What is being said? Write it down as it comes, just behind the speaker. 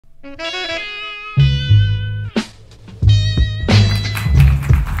Today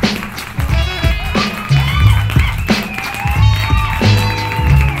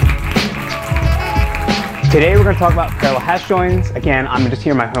we're going to talk about parallel hash joins. Again, I'm just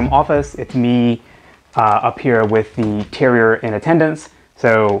here in my home office. It's me up here with the terrier in attendance.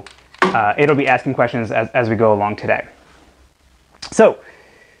 So it'll be asking questions as we go along today. So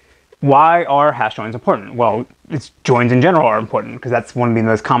why are hash joins important? Well, joins in general are important because that's one of the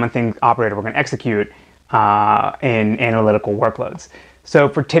most common things operator we're going to execute in analytical workloads. So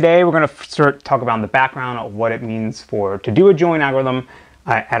for today, we're going to talk about the background of what it means to do a join algorithm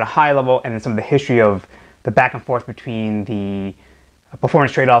at a high level, and then some of the history of the back and forth between the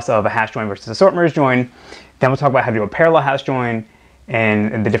performance trade-offs of a hash join versus a sort merge join. Then we'll talk about how to do a parallel hash join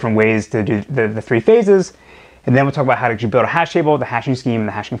and the different ways to do the three phases. And then we'll talk about how to build a hash table, the hashing scheme, and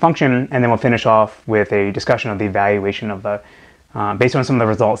the hashing function. And then we'll finish off with a discussion of the evaluation of the, based on some of the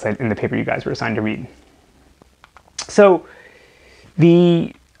results in the paper you guys were assigned to read. So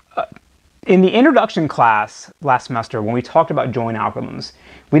in the introduction class last semester, when we talked about join algorithms,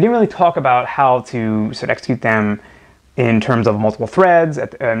 we didn't really talk about how to sort of execute them in terms of multiple threads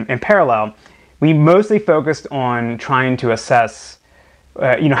in parallel. We mostly focused on trying to assess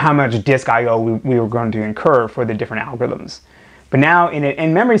how much disk I/O we were going to incur for the different algorithms. But now in an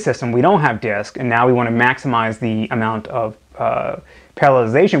in-memory system, we don't have disk, and now we want to maximize the amount of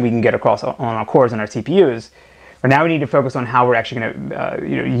parallelization we can get across on our cores and our CPUs. But now we need to focus on how we're actually going to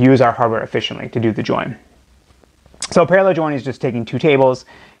use our hardware efficiently to do the join. So a parallel join is just taking two tables,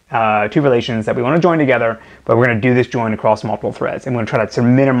 two relations that we want to join together, but we're going to do this join across multiple threads. And we're going to try to sort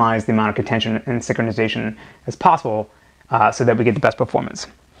of minimize the amount of contention and synchronization as possible so that we get the best performance.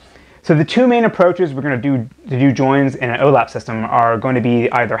 So the two main approaches we're going to do joins in an OLAP system are going to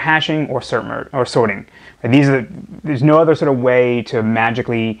be either hashing or sorting. There's no other sort of way to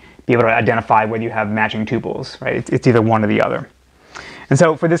magically be able to identify whether you have matching tuples, right? It's either one or the other. And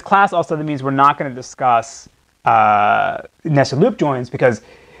so for this class also, that means we're not going to discuss nested loop joins, because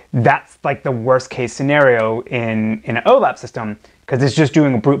that's like the worst case scenario in an OLAP system, because it's just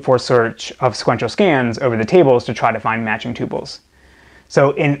doing a brute force search of sequential scans over the tables to try to find matching tuples.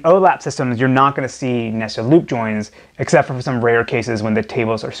 So in OLAP systems, you're not going to see nested loop joins, except for some rare cases when the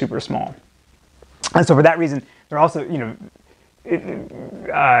tables are super small. And so for that reason, they're also,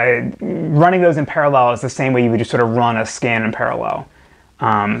 running those in parallel is the same way you would just sort of run a scan in parallel.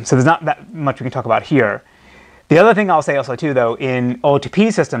 So there's not that much we can talk about here. The other thing I'll say also too, though, in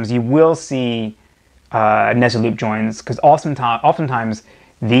OLTP systems, you will see nested loop joins, because oftentimes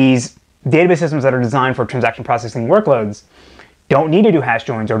these database systems that are designed for transaction processing workloads don't need to do hash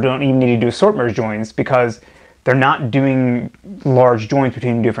joins or don't even need to do sort merge joins, because they're not doing large joins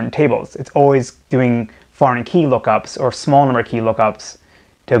between different tables. It's always doing foreign key lookups or small number key lookups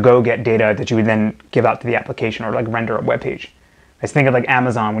to go get data that you would then give out to the application or like render a web page. Let's think of like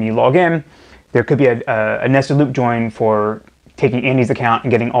Amazon. When you log in, there could be a nested loop join for taking Andy's account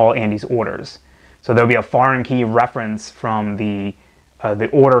and getting all Andy's orders. So there'll be a foreign key reference from the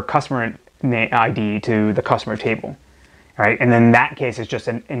order customer ID to the customer table. Right? And then in that case, it's just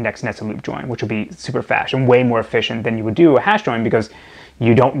an index nested loop join, which will be super fast and way more efficient than you would do a hash join, because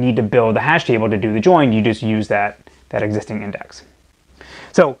you don't need to build a hash table to do the join. You just use that existing index.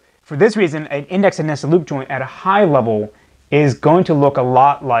 So for this reason, an index and nested loop join at a high level is going to look a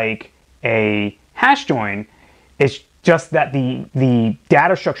lot like a hash join. It's just that the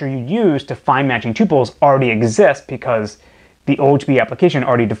data structure you use to find matching tuples already exists, because the OLTP application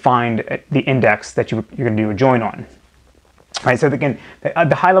already defined the index that you're going to do a join on. Right, so again,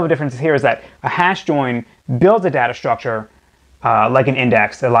 the high-level difference here is that a hash join builds a data structure like an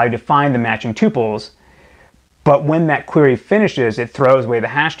index that allows you to find the matching tuples, but when that query finishes, it throws away the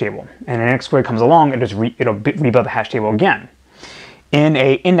hash table, and the next query comes along and it'll rebuild the hash table again. In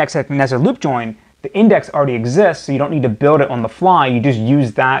a index nested loop join, the index already exists, so you don't need to build it on the fly. You just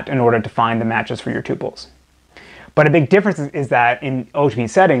use that in order to find the matches for your tuples. But a big difference is that in OLTP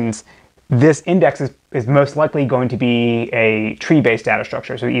settings, this index is most likely going to be a tree-based data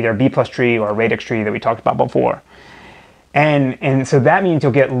structure, so either a B+ tree or a radix tree that we talked about before. And so that means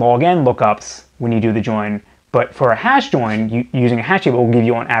you'll get log n lookups when you do the join, but for a hash join, using a hash table will give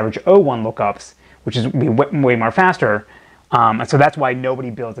you on average O1 lookups, which is way more faster. And so that's why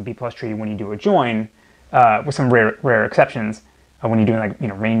nobody builds a B+ tree when you do a join, with some rare exceptions when you're doing like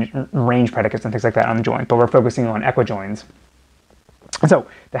range predicates and things like that on the join. But we're focusing on equijoins. And so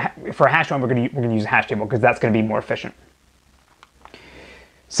for a hash join, we're going to use a hash table, because that's going to be more efficient.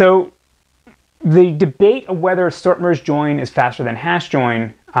 So the debate of whether sort merge join is faster than hash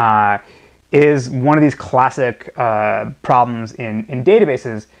join is one of these classic problems in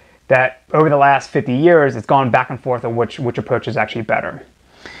databases that over the last 50 years, it's gone back and forth of which approach is actually better.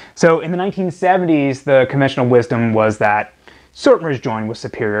 So in the 1970s, the conventional wisdom was that sort merge join was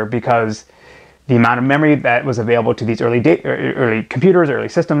superior because the amount of memory that was available to these early computers, early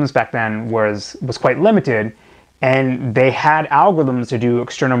systems back then was quite limited, and they had algorithms to do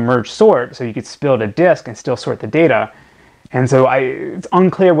external merge sort, so you could split a disk and still sort the data. And so it's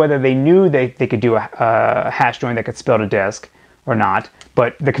unclear whether they knew they could do a hash join that could split a disk or not,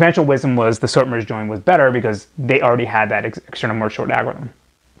 but the conventional wisdom was the sort merge join was better because they already had that external merge sort algorithm.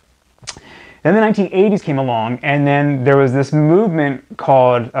 Then the 1980s came along, and then there was this movement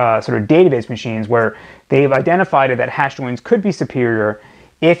called sort of database machines, where they've identified that hash joins could be superior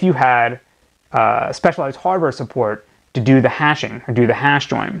if you had specialized hardware support to do the hashing or do the hash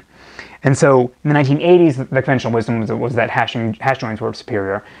join. And so in the 1980s, the conventional wisdom was that hash joins were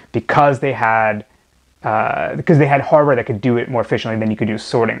superior because they had hardware that could do it more efficiently than you could do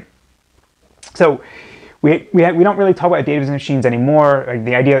sorting. So we don't really talk about database machines anymore. Like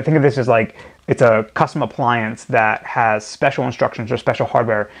the idea, think of this as like it's a custom appliance that has special instructions or special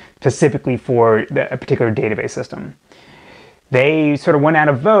hardware specifically for a particular database system. They sort of went out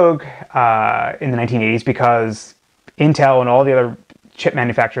of vogue in the 1980s because Intel and all the other chip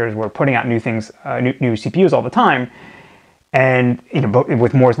manufacturers were putting out new things, new CPUs all the time. And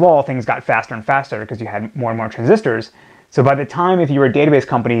with Moore's law, things got faster and faster because you had more and more transistors. So by the time, if you were a database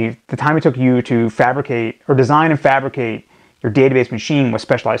company, the time it took you to fabricate or design and fabricate your database machine with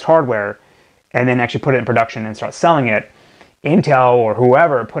specialized hardware, and then actually put it in production and start selling it, Intel or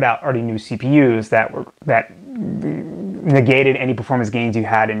whoever put out already new CPUs that negated any performance gains you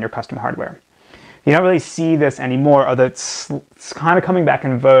had in your custom hardware. You don't really see this anymore, although it's kind of coming back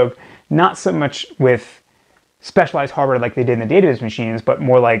in vogue, not so much with specialized hardware like they did in the database machines, but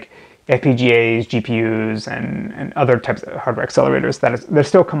more like FPGAs, GPUs, and other types of hardware accelerators. They're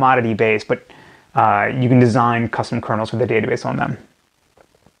still commodity based, but you can design custom kernels with the database on them.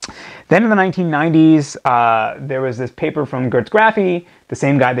 Then in the 1990s, there was this paper from Gertz Graffi, the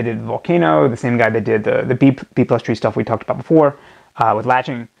same guy that did the Volcano, the same guy that did the B plus tree stuff we talked about before with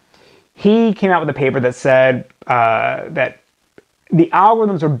latching. He came out with a paper that said that the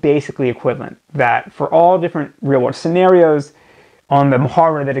algorithms are basically equivalent, that for all different real-world scenarios on the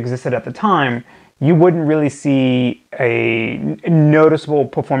hardware that existed at the time, you wouldn't really see a noticeable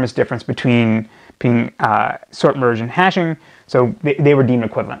performance difference between sort merge and hashing, so they were deemed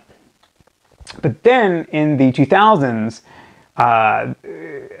equivalent. But then in the 2000s,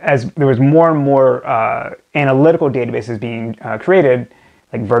 as there was more and more analytical databases being created,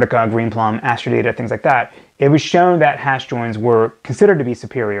 like Vertica, Greenplum, Astrodata, things like that, it was shown that hash joins were considered to be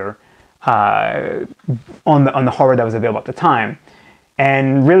superior on the hardware that was available at the time.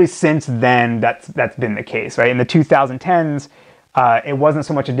 And really since then, that's been the case, right? In the 2010s, it wasn't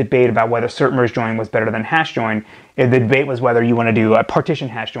so much a debate about whether sort merge join was better than hash join. The debate was whether you want to do a partition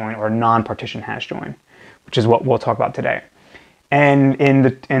hash join or a non-partition hash join, which is what we'll talk about today. And in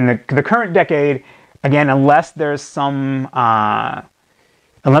the current decade, again, unless there's some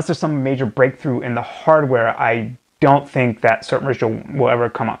major breakthrough in the hardware, I don't think that sort merge will ever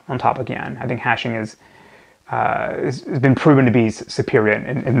come up on top again. I think hashing has been proven to be superior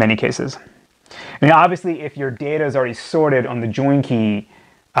in many cases. I mean, obviously, if your data is already sorted on the join key,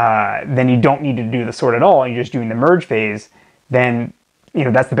 then you don't need to do the sort at all. You're just doing the merge phase. Then,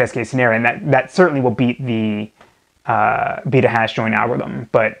 that's the best case scenario, and that certainly will beat the beat a hash join algorithm.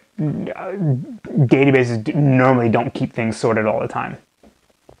 But databases normally don't keep things sorted all the time.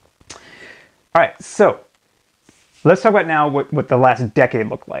 All right, so let's talk about now what the last decade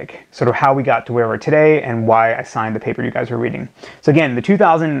looked like, sort of how we got to where we're today and why I signed the paper you guys were reading. So again, in the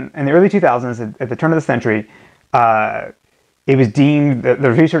early 2000s, at the turn of the century, it was deemed,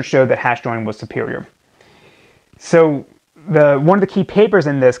 the research showed that hash join was superior. So one of the key papers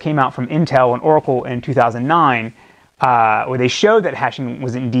in this came out from Intel and Oracle in 2009, where they showed that hashing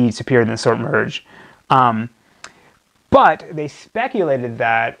was indeed superior than sort merge. But they speculated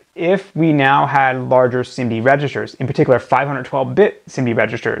that if we now had larger SIMD registers, in particular 512-bit SIMD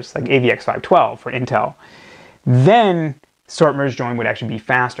registers, like AVX512 for Intel, then sort merge join would actually be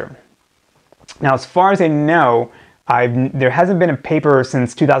faster. Now, as far as I know, there hasn't been a paper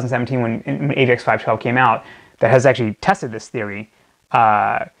since 2017 when AVX512 came out that has actually tested this theory.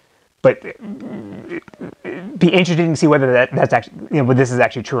 But it'd be interesting to see whether that's actually, whether this is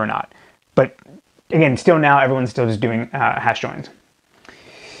actually true or not. But again, still now, everyone's still just doing hash joins.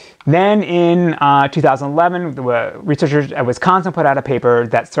 Then in 2011, the researchers at Wisconsin put out a paper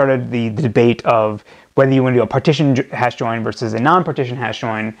that started the debate of whether you want to do a partition hash join versus a non-partition hash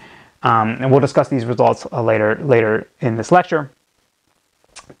join. And we'll discuss these results later in this lecture.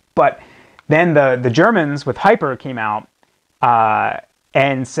 But then the Germans with Hyper came out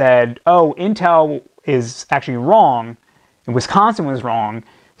and said, oh, Intel is actually wrong, and Wisconsin was wrong.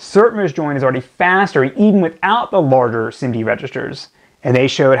 Cert merge join is already faster, even without the larger SIMD registers. And they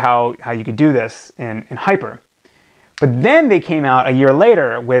showed how you could do this in Hyper. But then they came out a year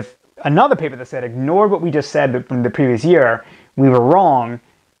later with another paper that said, ignored what we just said from the previous year, we were wrong,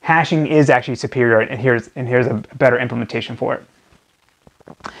 hashing is actually superior, and here's a better implementation for it.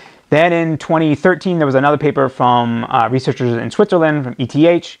 Then in 2013, there was another paper from researchers in Switzerland, from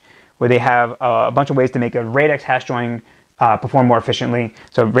ETH, where they have a bunch of ways to make a radix hash join perform more efficiently.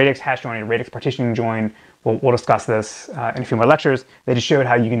 So radix hash join and radix partitioning join, we'll discuss this in a few more lectures. They just showed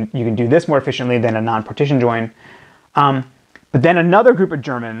how you can do this more efficiently than a non-partition join. But then another group of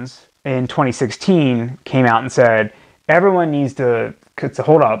Germans in 2016 came out and said, everyone needs to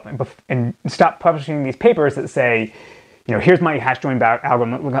hold up and stop publishing these papers that say, here's my hash join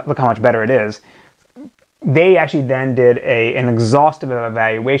algorithm, look how much better it is. They actually then did an exhaustive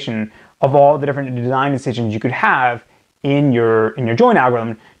evaluation of all the different design decisions you could have in your join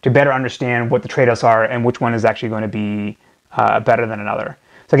algorithm to better understand what the trade-offs are and which one is actually going to be better than another.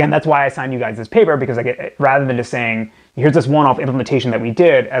 So again, that's why I assigned you guys this paper, because rather than just saying, here's this one-off implementation that we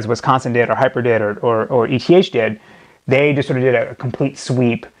did, as Wisconsin did, or Hyper did, or ETH did, they just sort of did a complete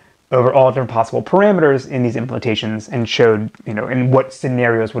sweep over all different possible parameters in these implementations and showed, in what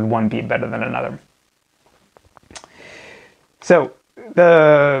scenarios would one be better than another. So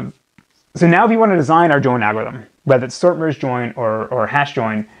now if you want to design our join algorithm, whether it's sort merge join or hash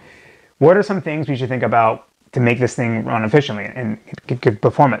join, what are some things we should think about to make this thing run efficiently and get good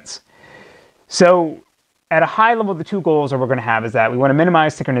performance? So at a high level, the two goals that we're going to have is that we want to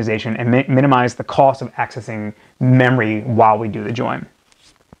minimize synchronization and minimize the cost of accessing memory while we do the join.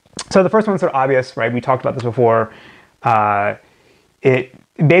 So the first one's sort of obvious, right? We talked about this before. It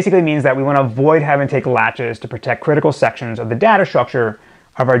basically means that we want to avoid having to take latches to protect critical sections of the data structure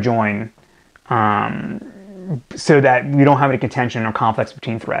of our join, so that we don't have any contention or conflicts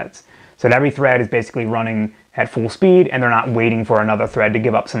between threads. So that every thread is basically running at full speed and they're not waiting for another thread to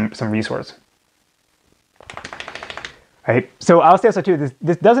give up some resource. Right? So I'll say also too,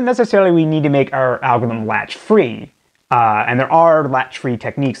 this doesn't necessarily we need to make our algorithm latch-free. And there are latch-free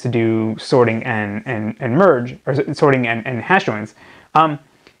techniques to do sorting and merge, or sorting and hash joins.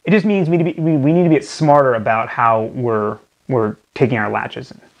 It just means we need to be smarter about how we're taking our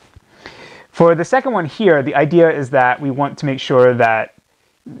latches. For the second one here, the idea is that we want to make sure that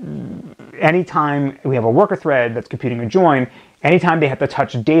anytime we have a worker thread that's computing a join, anytime they have to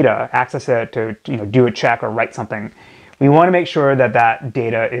touch data, access it to do a check or write something, we want to make sure that that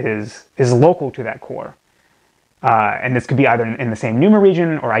data is local to that core. And this could be either in the same NUMA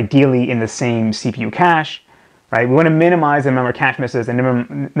region or ideally in the same CPU cache. Right? We want to minimize the number of cache misses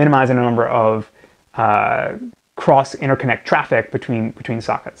and minimize the number of cross interconnect traffic between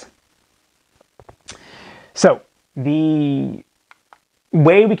sockets. So the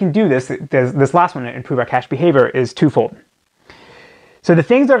way we can do this last one to improve our cache behavior is twofold. So the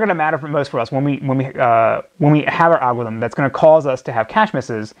things that are going to matter most for us when we have our algorithm that's going to cause us to have cache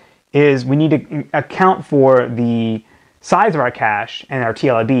misses is we need to account for the size of our cache and our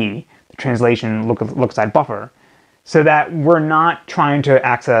TLB, the translation look-aside buffer, so that we're not trying to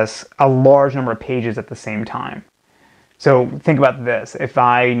access a large number of pages at the same time. So think about this. If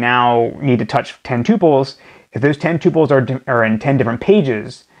I now need to touch 10 tuples, if those 10 tuples are in 10 different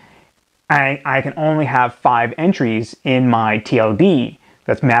pages, I can only have 5 entries in my TLB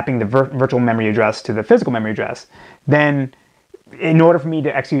that's mapping the virtual memory address to the physical memory address. Then in order for me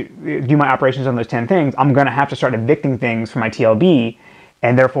to do my operations on those 10 things, I'm going to have to start evicting things from my TLB,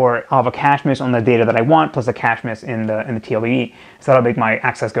 and therefore I'll have a cache miss on the data that I want plus a cache miss in the TLB. So that'll make my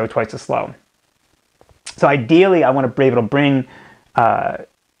access go twice as slow. So ideally, I want to be able to bring a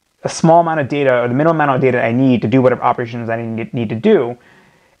small amount of data, or the minimum amount of data I need to do whatever operations I need to do,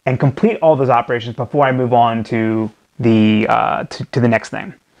 and complete all those operations before I move on to the next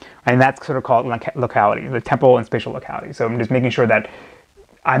thing. And that's sort of called locality, the temporal and spatial locality. So I'm just making sure that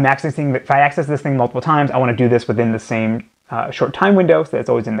I'm accessing, if I access this thing multiple times, I want to do this within the same short time window, so that it's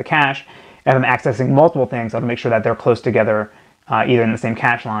always in the cache. And if I'm accessing multiple things, I want to make sure that they're close together, either in the same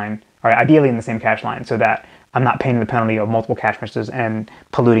cache line, or ideally in the same cache line, so that I'm not paying the penalty of multiple cache misses and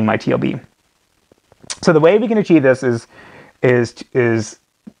polluting my TLB. So the way we can achieve this is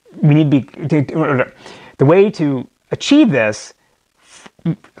we need to be, the way to achieve this,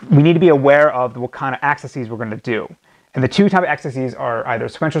 we need to be aware of what kind of accesses we're going to do. And the two type of accesses are either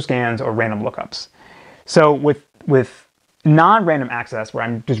sequential scans or random lookups. So with non-random access, where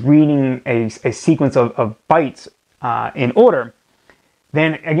I'm just reading a sequence of bytes in order,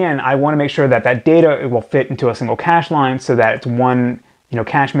 then again, I want to make sure that that data will fit into a single cache line so that it's one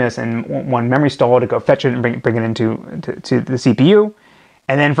cache miss and one memory stall to go fetch it and bring it into to the CPU.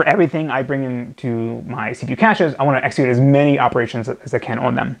 And then for everything I bring into my CPU caches, I want to execute as many operations as I can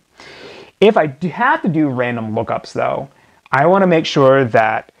on them. If I have to do random lookups though, I want to make sure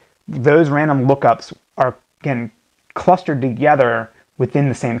that those random lookups are, again, clustered together within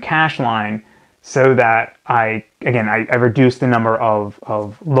the same cache line so that I reduce the number of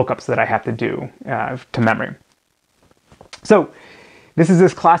lookups that I have to do to memory. So this is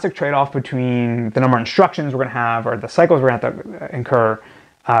this classic trade-off between the number of instructions we're going to have, or the cycles we're going to have to incur,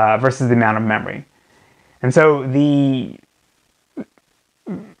 versus the amount of memory. And so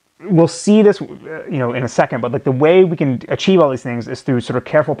we'll see this, in a second, but like the way we can achieve all these things is through sort of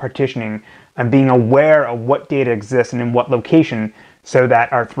careful partitioning and being aware of what data exists and in what location, so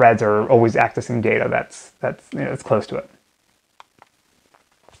that our threads are always accessing data that's close to it.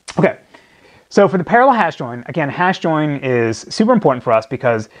 Okay. So for the parallel hash join, again, hash join is super important for us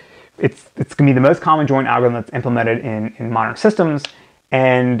because it's going to be the most common join algorithm that's implemented in modern systems,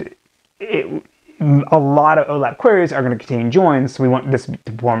 and a lot of OLAP queries are going to contain joins, so we want this to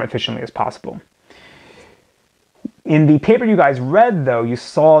perform efficiently as possible. In the paper you guys read, though, you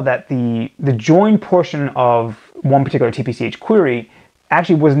saw that the join portion of one particular TPCH query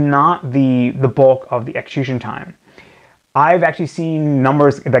actually was not the bulk of the execution time. I've actually seen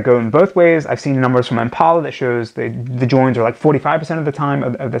numbers that go in both ways. I've seen numbers from Impala that shows the joins are like 45% of the time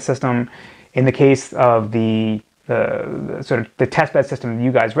of the system. In the case of the sort of the testbed system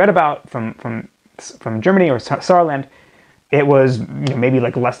you guys read about from Germany or Saarland, it was maybe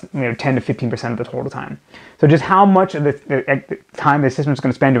like less 10 to 15% of the total time. So just how much of the time the system is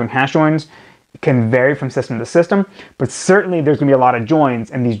going to spend doing hash joins can vary from system to system, but certainly there's going to be a lot of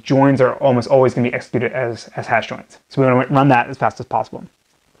joins, and these joins are almost always going to be executed as hash joins. So we want to run that as fast as possible.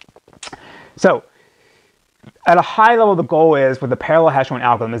 So at a high level, the goal is with the parallel hash join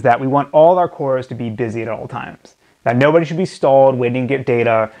algorithm is that we want all our cores to be busy at all times. That nobody should be stalled waiting to get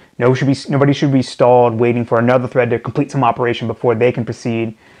data. Nobody should be stalled waiting for another thread to complete some operation before they can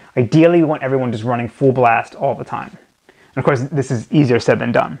proceed. Ideally, we want everyone just running full blast all the time. And of course, this is easier said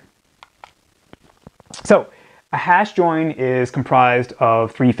than done. So a hash join is comprised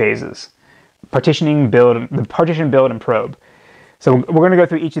of three phases: partition, build, and probe. So we're going to go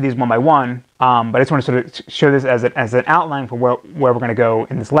through each of these one by one, but I just want to sort of show this as an outline for where we're going to go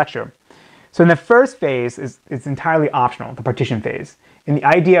in this lecture. So in the first phase, it's entirely optional, the partition phase. And the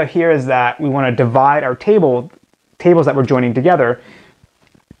idea here is that we want to divide our tables that we're joining together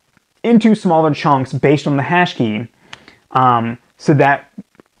into smaller chunks based on the hash key, so that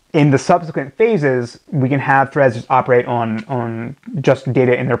in the subsequent phases, we can have threads just operate on just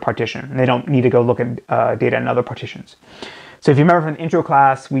data in their partition, and they don't need to go look at data in other partitions. So if you remember from the intro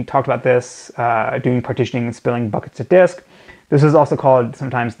class, we talked about this, doing partitioning and spilling buckets to disk. This is also called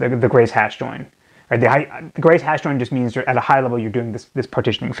sometimes the Grace hash join. Right? The Grace hash join just means at a high level you're doing this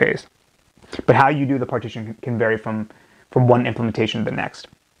partitioning phase. But how you do the partition can vary from one implementation to the next.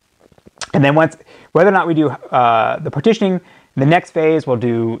 And then whether or not we do the partitioning, the next phase we'll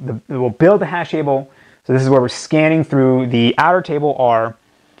build the hash table. So this is where we're scanning through the outer table R,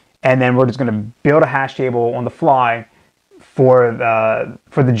 and then we're just going to build a hash table on the fly for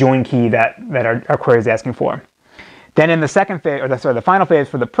the join key that our query is asking for. Then in the second phase, the final phase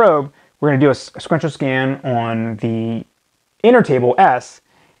for the probe, we're going to do a sequential scan on the inner table S,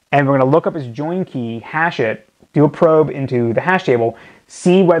 and we're going to look up its join key, hash it, do a probe into the hash table,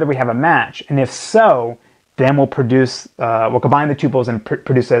 see whether we have a match, and if so, then we'll combine the tuples and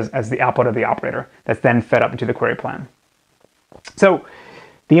produce as the output of the operator that's then fed up into the query plan. So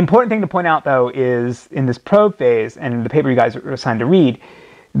the important thing to point out, though, is in this probe phase, and in the paper you guys are assigned to read,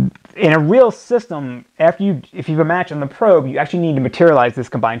 in a real system, if you have a match on the probe, you actually need to materialize this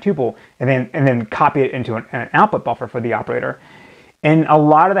combined tuple and then copy it into an output buffer for the operator. And a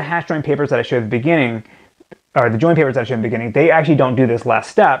lot of the hash join papers that I showed at the beginning, or the join papers that I showed at the beginning, they actually don't do this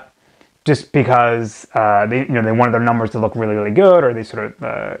last step, just because they wanted their numbers to look really, really good, or they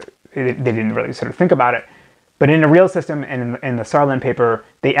didn't really sort of think about it. But in a real system and in the Saarland paper,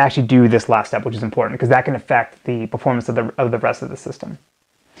 they actually do this last step, which is important because that can affect the performance of the rest of the system.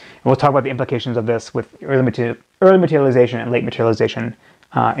 And we'll talk about the implications of this with early materialization and late materialization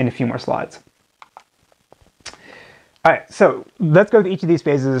in a few more slides. All right, so let's go through each of these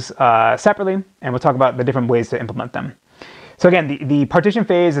phases separately, and we'll talk about the different ways to implement them. So again, the partition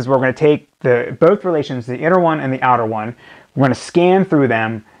phase is where we're going to take both relations, the inner one and the outer one. We're going to scan through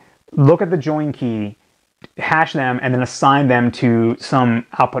them, look at the join key, hash them, and then assign them to some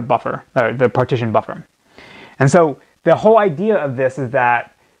output buffer, the partition buffer. And so the whole idea of this is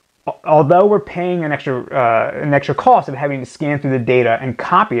that although we're paying an extra cost of having to scan through the data and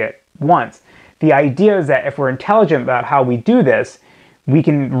copy it once, the idea is that if we're intelligent about how we do this, we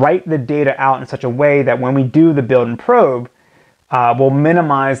can write the data out in such a way that when we do the build and probe, we'll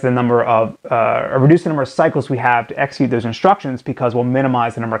minimize the number of, or reduce the number of cycles we have to execute those instructions, because we'll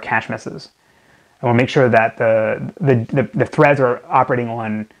minimize the number of cache misses. And we'll make sure that the threads are operating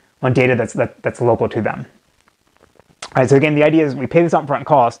on data that's local to them. All right, so again, the idea is we pay this upfront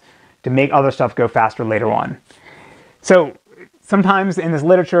cost to make other stuff go faster later on. So sometimes in this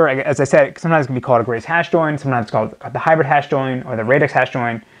literature, as I said, sometimes it can be called a Gray's hash join, sometimes it's called the hybrid hash join or the radix hash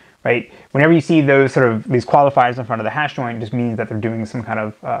join, right? Whenever you see those sort of these qualifiers in front of the hash join, it just means that they're doing some kind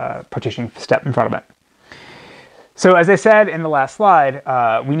of partitioning step in front of it. So as I said in the last slide,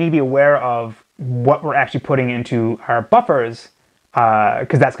 we need to be aware of what we're actually putting into our buffers,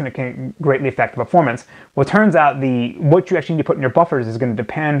 because that's going to greatly affect the performance. Well, it turns out what you actually need to put in your buffers is going to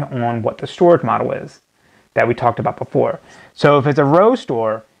depend on what the storage model is that we talked about before. So if it's a row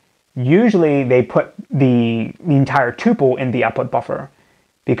store, usually they put the entire tuple in the output buffer,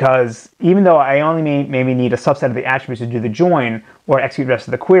 because even though I only maybe need a subset of the attributes to do the join or execute the rest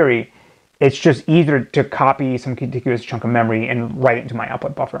of the query, it's just easier to copy some contiguous chunk of memory and write it into my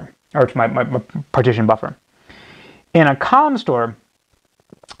output buffer, or to my partition buffer. In a column store,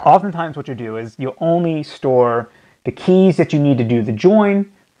 oftentimes what you do is you only store the keys that you need to do the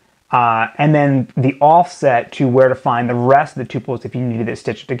join, and then the offset to where to find the rest of the tuples if you needed to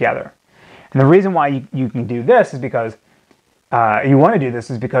stitch it together. And the reason why you can do this is because you want to do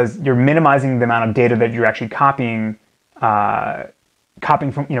this is because you're minimizing the amount of data that you're actually copying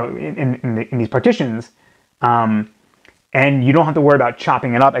from, in these partitions. And you don't have to worry about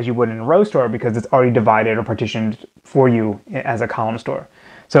chopping it up as you would in a row store, because it's already divided or partitioned for you as a column store.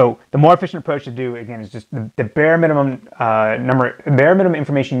 So the more efficient approach to do, again, is just the bare minimum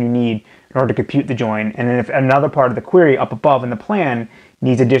information you need in order to compute the join. And then if another part of the query up above in the plan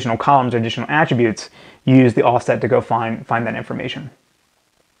needs additional columns or additional attributes, you use the offset to go find that information.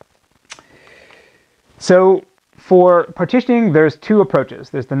 So for partitioning, there's two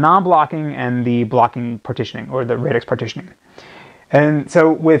approaches. There's the non-blocking and the blocking partitioning, or the radix partitioning. And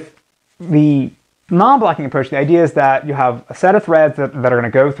so with the non-blocking approach, the idea is that you have a set of threads that are going to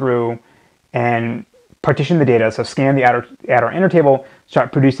go through and partition the data. So scan the outer inner table,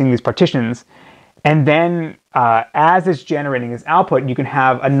 start producing these partitions. And then as it's generating this output, you can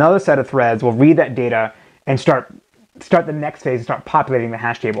have another set of threads will read that data and start the next phase and start populating the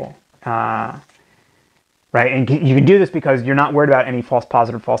hash table. Right, and you can do this because you're not worried about any false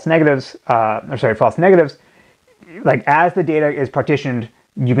positives, false negatives. Like as the data is partitioned,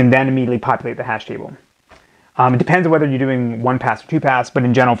 you can then immediately populate the hash table. It depends on whether you're doing one pass or two pass, but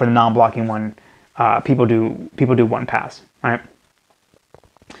in general, for the non-blocking one, people do one pass. Right.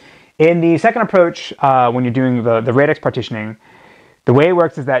 In the second approach, when you're doing the radix partitioning, the way it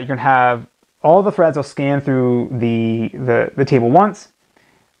works is that you can have all the threads will scan through the table once.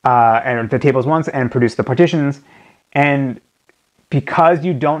 And the tables once and produce the partitions, and because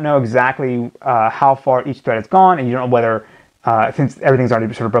you don't know exactly how far each thread has gone, and you don't know whether, since everything's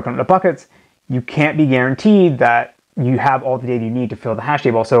already sort of broken into buckets, you can't be guaranteed that you have all the data you need to fill the hash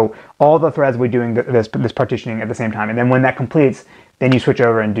table. So all the threads will be doing this partitioning at the same time, and then when that completes, then you switch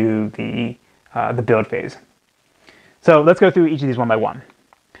over and do the build phase. So let's go through each of these one by one.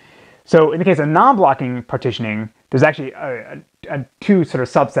 So in the case of non-blocking partitioning, there's actually two sort of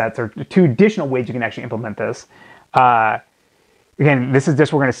subsets, or two additional ways you can actually implement this. Again, this is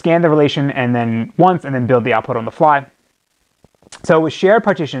just, we're going to scan the relation and then once, and then build the output on the fly. So with shared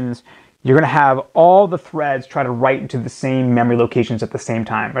partitions, you're going to have all the threads try to write into the same memory locations at the same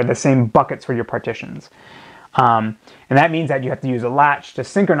time, or the same buckets for your partitions. And that means that you have to use a latch to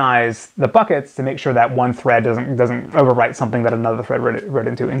synchronize the buckets to make sure that one thread doesn't overwrite something that another thread wrote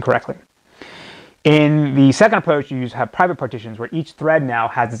into incorrectly. In the second approach, you have private partitions where each thread now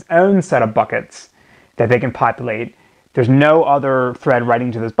has its own set of buckets that they can populate. There's no other thread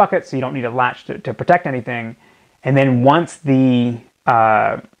writing to those buckets, so you don't need a latch to protect anything. And then once this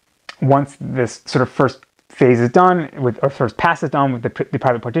sort of first phase is done, or first pass is done with the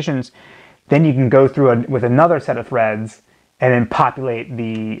private partitions, then you can go through with another set of threads and then populate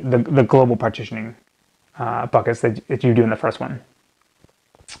the global partitioning buckets that you do in the first one.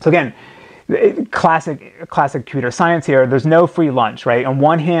 So again, classic computer science here. There's no free lunch, right? On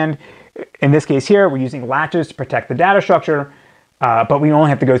one hand, in this case here, we're using latches to protect the data structure, but we only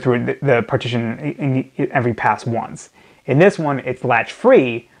have to go through the partition in every pass once. In this one, it's latch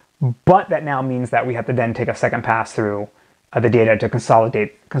free, but that now means that we have to then take a second pass through the data to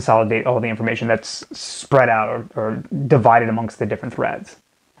consolidate all the information that's spread out or divided amongst the different threads.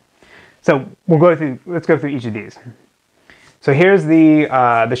 So let's go through each of these. So here's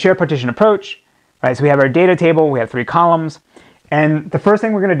the shared partition approach, right? So we have our data table, we have 3 columns, and the first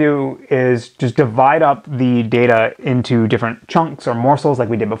thing we're going to do is just divide up the data into different chunks or morsels like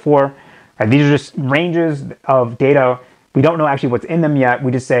we did before. Right? These are just ranges of data. We don't know actually what's in them yet.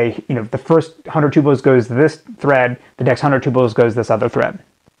 We just say, the first 100 tuples goes to this thread, the next 100 tuples goes to this other thread.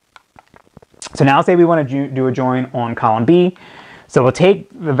 So now say we want to do a join on column B. So we'll take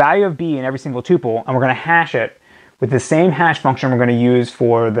the value of B in every single tuple, and we're going to hash it with the same hash function we're going to use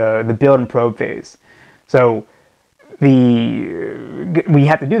for the build and probe phase. So we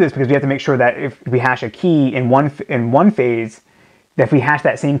have to do this because we have to make sure that if we hash a key in one phase, that if we hash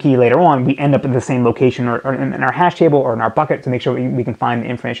that same key later on, we end up in the same location or in our hash table or in our bucket to make sure we can find the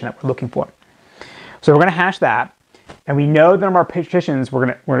information that we're looking for. So we're going to hash that, and we know the number of partitions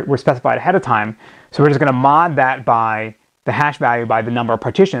we're specified ahead of time. So we're just going to mod that by the hash value by the number of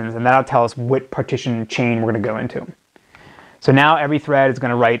partitions, and that'll tell us what partition chain we're going to go into. So now every thread is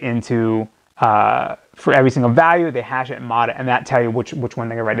going to write into, for every single value, they hash it and mod it, and that tell you which one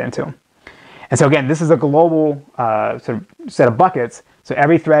they're going to write into. And so again, this is a global sort of set of buckets, so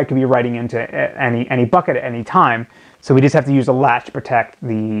every thread can be writing into any bucket at any time. So we just have to use a latch to protect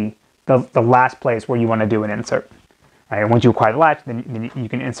the last place where you want to do an insert. Right? And once you acquire the latch, then you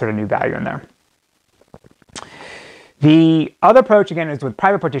can insert a new value in there. The other approach, again, is with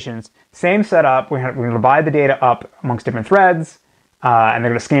private partitions. Same setup. We're going to divide the data up amongst different threads, and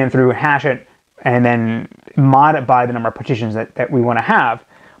they're going to scan through, hash it, and then mod it by the number of partitions that we want to have.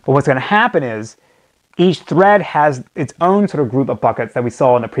 But what's going to happen is each thread has its own sort of group of buckets that we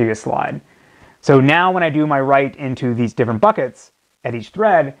saw in the previous slide. So now when I do my write into these different buckets at each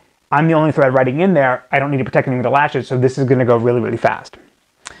thread, I'm the only thread writing in there. I don't need to protect anything with the latches, so this is going to go really, really fast.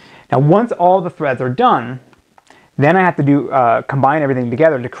 Now once all the threads are done, then I have to combine everything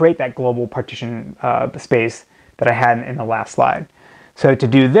together to create that global partition space that I had in the last slide. So to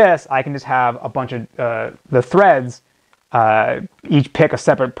do this, I can just have a bunch of the threads each pick a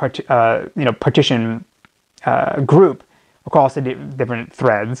separate partition group across the different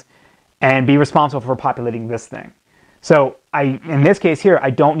threads and be responsible for populating this thing. So in this case here, I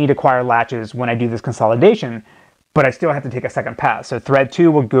don't need to acquire latches when I do this consolidation, but I still have to take a second pass. So thread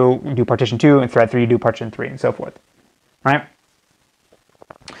 2 will go do partition 2, and thread 3 do partition 3, and so forth. Right?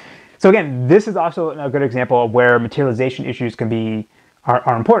 So again, this is also a good example of where materialization issues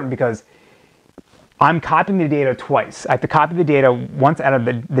are important, because I'm copying the data twice. I have to copy the data once out of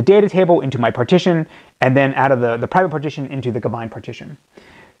the data table into my partition, and then out of the private partition into the combined partition.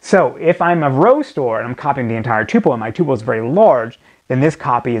 So if I'm a row store and I'm copying the entire tuple and my tuple is very large, then this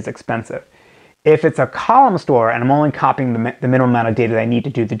copy is expensive. If it's a column store and I'm only copying the minimum amount of data that I need to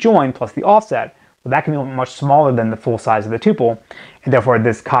do the join plus the offset, well, that can be much smaller than the full size of the tuple, and therefore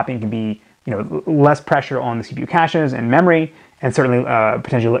this copying can be less pressure on the CPU caches and memory, and certainly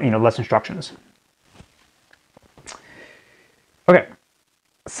potentially less instructions. Okay,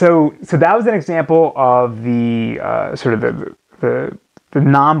 so that was an example of the sort of the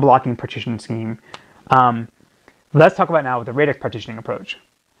non-blocking partition scheme. Let's talk about now with the radix partitioning approach.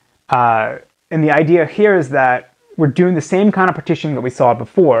 And the idea here is that we're doing the same kind of partitioning that we saw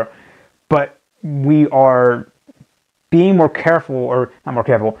before, but we are being more careful, or not more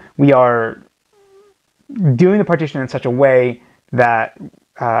careful, we are doing the partition in such a way that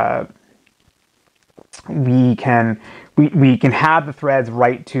we can have the threads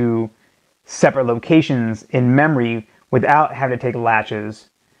write to separate locations in memory without having to take latches,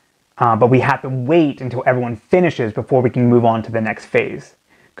 but we have to wait until everyone finishes before we can move on to the next phase,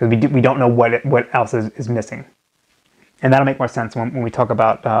 because we don't know what else is missing. And that'll make more sense when we talk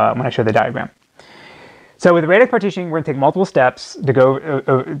about when I show the diagram. So with radix partitioning, we're going to take multiple steps to go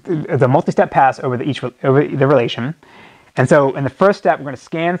the multi-step pass over the relation. And so in the first step, we're going to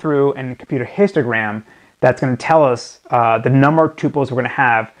scan through and compute a histogram that's going to tell us the number of tuples we're going to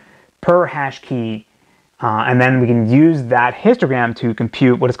have per hash key. And then we can use that histogram to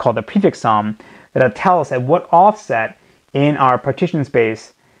compute what is called the prefix sum that'll tell us at what offset in our partition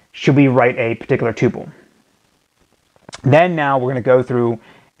space should we write a particular tuple. Then now we're going to go through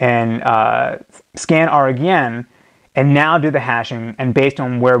and scan R again, and now do the hashing, and based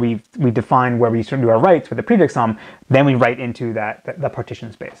on where we define where we do our writes with the prefix sum, then we write into the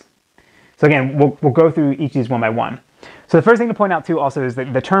partition space. So again, we'll go through each of these one by one. So the first thing to point out too also is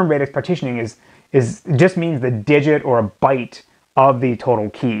that the term radix partitioning just means the digit or a byte of the total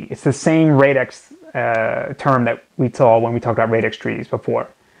key. It's the same radix term that we saw when we talked about radix trees before,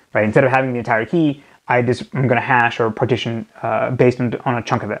 right? Instead of having the entire key, I'm going to hash or partition based on a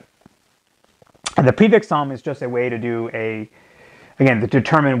chunk of it. And the prefix sum is just a way to do to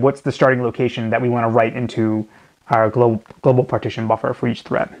determine what's the starting location that we want to write into our global partition buffer for each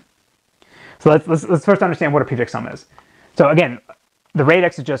thread. So let's first understand what a prefix sum is. So again, the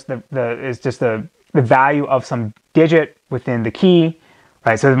radix is just the value of some digit within the key,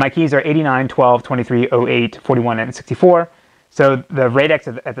 right? So my keys are 89, 12, 23, 08, 41, and 64. So the radix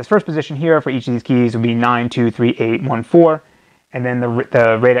at this first position here for each of these keys would be 9, 2, 3, 8, 1, 4. And then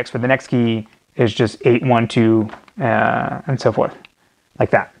the radix for the next key is just 8, 1, 2, and so forth,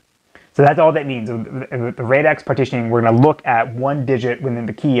 like that. So that's all that means. With the radix partitioning, we're going to look at one digit within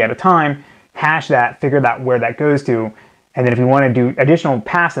the key at a time, hash that, figure out where that goes to, and then if we want to do additional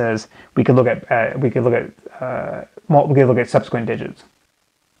passes, we could look at subsequent digits.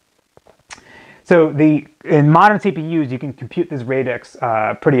 So in modern CPUs, you can compute this radix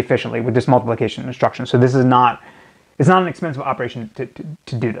pretty efficiently with this multiplication instruction. So this is it's not an expensive operation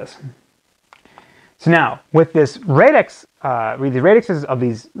to do this. So now with this radix, with the radixes of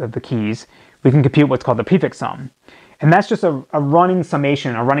the keys, we can compute what's called the prefix sum, and that's just a running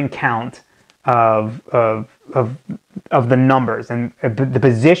summation, a running count of the numbers, and the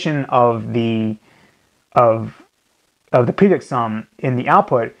position of the prefix sum in the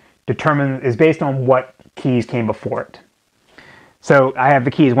output is based on what keys came before it. So I have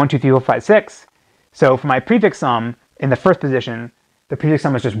the keys 1, 2, 3, 4, 5, 6. So for my prefix sum in the first position, the prefix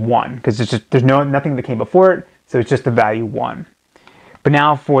sum is just 1 because there's nothing that came before it, so it's just the value 1. But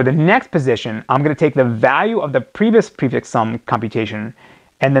now for the next position, I'm going to take the value of the previous prefix sum computation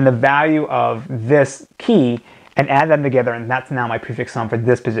and then the value of this key and add them together, and that's now my prefix sum for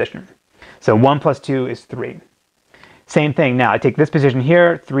this position. So 1 plus 2 is 3. Same thing now, I take this position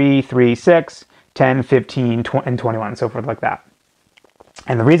here, 3, 3, 6, 10, 15, and 21, and so forth like that.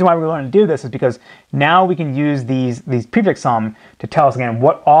 And the reason why we want to do this is because now we can use these prefix sum to tell us again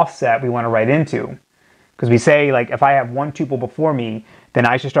what offset we want to write into. Because we say, like, if I have one tuple before me, then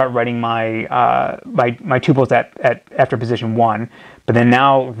I should start writing my my tuples after position 1. But then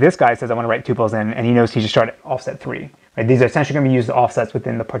now this guy says I want to write tuples in, and he knows he should start at offset 3. Right? These are essentially going to be used as offsets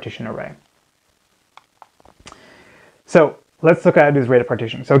within the partition array. So let's look at how to do this rate of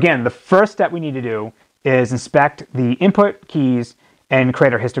partition. So again, the first step we need to do is inspect the input keys and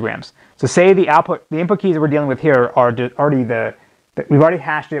create our histograms. So say the input keys that we're dealing with here are already we've already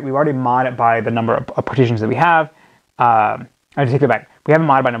hashed it, we've already modded it by the number of partitions that we have. I take it back. We haven't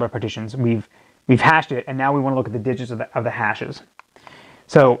modded by number of partitions. We've hashed it, and now we want to look at the digits of the hashes.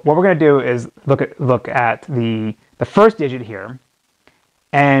 So what we're going to do is look at the first digit here,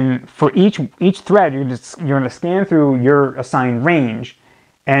 and for each thread, you're going to scan through your assigned range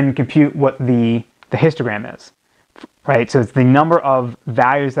and compute what the histogram is, right? So it's the number of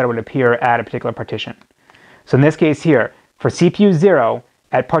values that would appear at a particular partition. So in this case here, for CPU 0,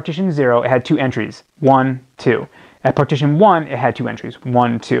 at partition 0, it had 2 entries, 1, 2. At partition 1, it had 2 entries,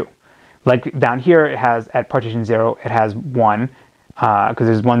 1, 2. Like down here, at partition 0, it has 1, because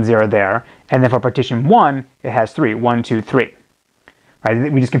there's 1, 0 there. And then for partition 1, it has 3, 1, 2, 3.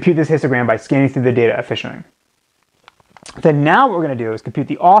 Right? We just compute this histogram by scanning through the data efficiently. Then now what we're going to do is compute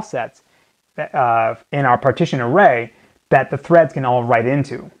the offsets in our partition array that the threads can all write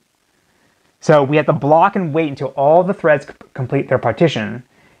into. So we have to block and wait until all the threads complete their partition,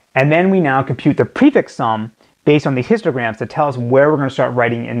 and then we now compute the prefix sum based on these histograms to tell us where we're going to start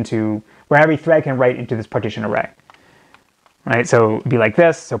writing into, where every thread can write into this partition array. Right? So it'd be like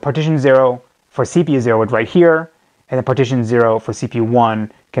this. So partition 0 for CPU 0 would write here, and then partition 0 for CPU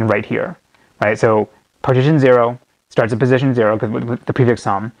 1 can write here. Right? So partition 0 starts at position 0 with the prefix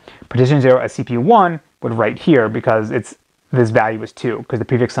sum. Partition 0 at CPU 1 would write here because this value is 2, because the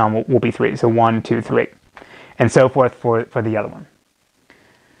prefix sum will be 3. So 1, 2, 3. And so forth for the other one.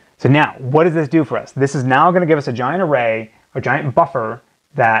 So now, what does this do for us? This is now going to give us a giant array, a giant buffer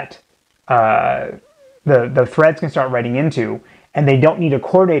that the threads can start writing into, and they don't need to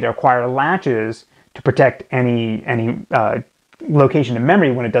coordinate or acquire latches to protect any location in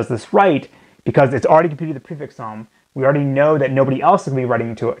memory when it does this write, because it's already computed the prefix sum. We already know that nobody else is going to be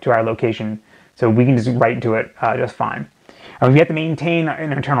writing to our location, so we can just write into it just fine. And we have to maintain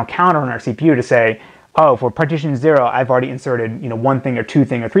an internal counter on our CPU to say, oh, for partition 0, I've already inserted one thing or 2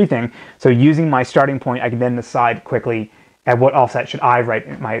 thing or 3 thing. So using my starting point, I can then decide quickly at what offset should I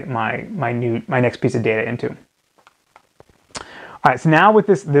write my next piece of data into. All right, so now with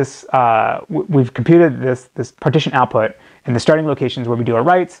this we've computed this partition output and the starting locations where we do our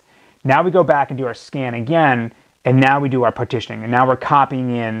writes. Now we go back and do our scan again, and now we do our partitioning, and now we're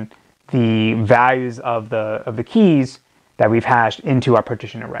copying in the values of the keys that we've hashed into our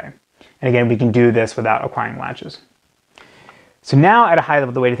partition array. And again, we can do this without acquiring latches. So now at a high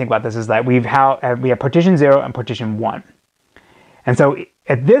level, the way to think about this is that we have partition 0 and partition 1. And so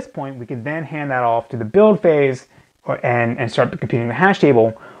at this point, we could then hand that off to the build phase and start computing the hash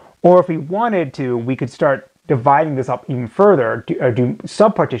table. Or if we wanted to, we could start dividing this up even further, or do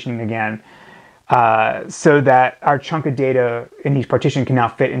subpartitioning again, so that our chunk of data in each partition can now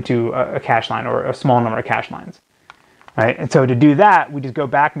fit into a cache line or a small number of cache lines. Right? And so to do that, we just go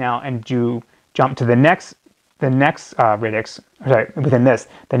back now and jump to the next radix, sorry, within this,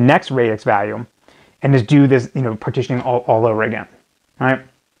 the next radix value, and just do this, partitioning all over again, right?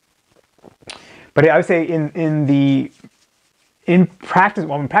 But I would say in practice,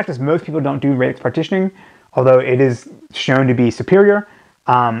 well, in practice, most people don't do radix partitioning, although it is shown to be superior.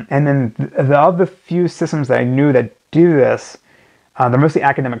 And then the other few systems that I knew that do this, they're mostly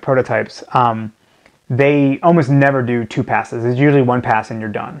academic prototypes. They almost never do 2 passes. It's usually 1 pass and you're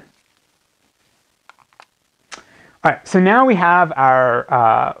done. All right, so now we have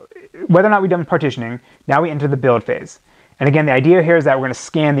our, whether or not we've done partitioning, now we enter the build phase. And again, the idea here is that we're going to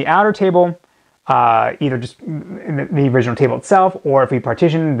scan the outer table, either just in the original table itself, or if we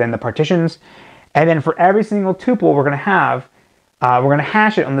partition, then the partitions. And then for every single tuple we're going to have, we're going to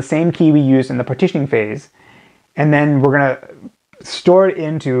hash it on the same key we used in the partitioning phase. And then we're going to store it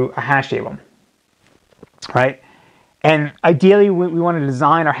into a hash table, right? And ideally, we want to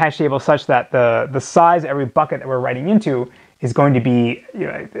design our hash table such that the size of every bucket that we're writing into is going to be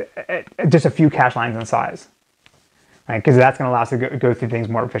just a few cache lines in size, right? Because that's going to allow us to go through things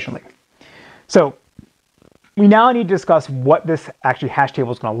more efficiently. So we now need to discuss what this actually hash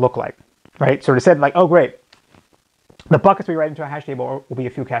table is going to look like, right? So to say like, oh great, the buckets we write into a hash table will be a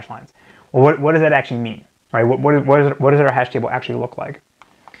few cache lines. Well, what does that actually mean, right? What does our hash table actually look like?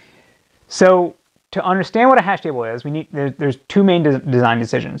 So to understand what a hash table is, there's 2 main design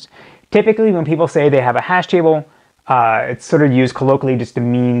decisions. Typically, when people say they have a hash table, it's sort of used colloquially just to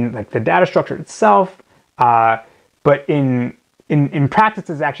mean like the data structure itself. But in practice,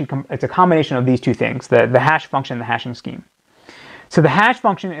 it's a combination of these 2 things: the hash function and the hashing scheme. So the hash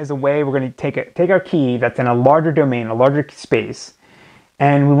function is a way we're going to take our key that's in a larger domain, a larger space,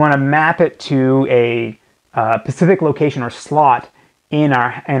 and we want to map it to a specific location or slot in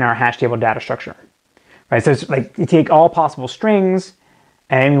our hash table data structure. Right, so it's like you take all possible strings,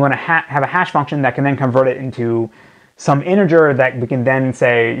 and we want to have a hash function that can then convert it into some integer that we can then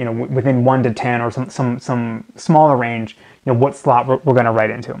say, within 1 to 10 or some smaller range, what slot we're going to write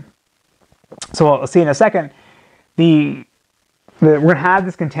into. So we'll see in a second. We're going to have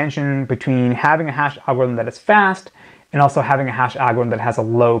this contention between having a hash algorithm that is fast and also having a hash algorithm that has a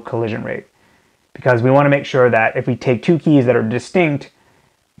low collision rate, because we want to make sure that if we take 2 keys that are distinct,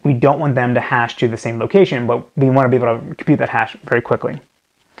 we don't want them to hash to the same location, but we want to be able to compute that hash very quickly.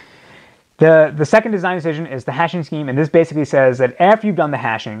 The second design decision is the hashing scheme, and this basically says that after you've done the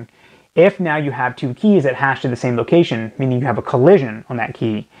hashing, if now you have 2 keys that hash to the same location, meaning you have a collision on that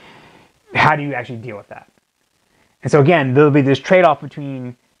key, how do you actually deal with that? And so again, there'll be this trade-off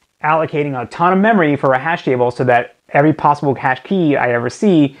between allocating a ton of memory for a hash table so that every possible hash key I ever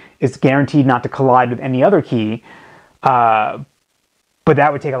see is guaranteed not to collide with any other key, but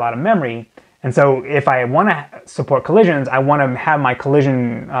that would take a lot of memory. And so if I want to support collisions, I want to have my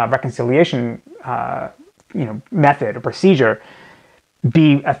collision reconciliation method or procedure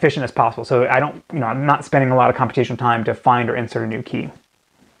be efficient as possible. So I don't, I'm not spending a lot of computational time to find or insert a new key.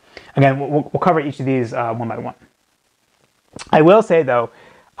 Again, we'll cover each of these one by one. I will say though,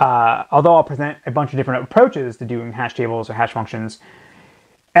 although I'll present a bunch of different approaches to doing hash tables or hash functions,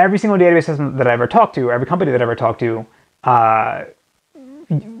 every single database system that I ever talked to, every company that I ever talked to,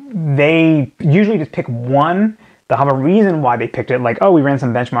 they usually just pick one. They'll have a reason why they picked it, like, oh, we ran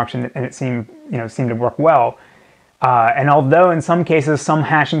some benchmarks and it seemed to work well. And although in some cases some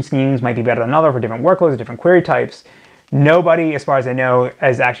hashing schemes might be better than other for different workloads, different query types, nobody, as far as I know,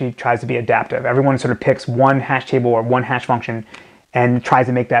 actually tries to be adaptive. Everyone sort of picks one hash table or one hash function and tries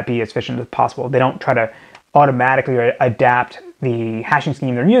to make that be as efficient as possible. They don't try to automatically adapt the hashing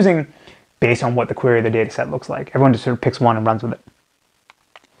scheme they're using based on what the query of the data set looks like. Everyone just sort of picks one and runs with it.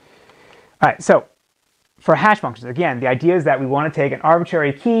 All right, so for hash functions, again, the idea is that we want to take an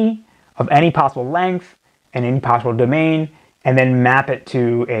arbitrary key of any possible length and any possible domain, and then map it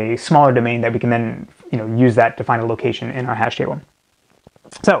to a smaller domain that we can then use that to find a location in our hash table.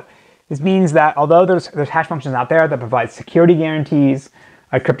 So this means that although there's hash functions out there that provide security guarantees,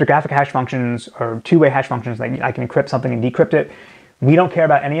 cryptographic hash functions or 2-way hash functions, like I can encrypt something and decrypt it, we don't care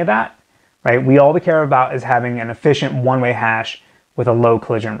about any of that, right? All we care about is having an efficient 1-way hash with a low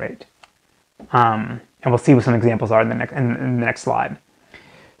collision rate. And we'll see what some examples are in the next slide.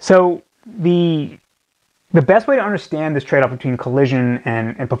 So the best way to understand this trade-off between collision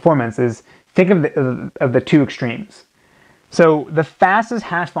and performance is think of the two extremes. So the fastest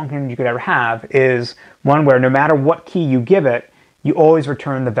hash function you could ever have is one where no matter what key you give it, you always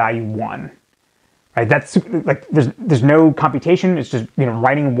return the value 1. Right? That's like there's no computation. It's just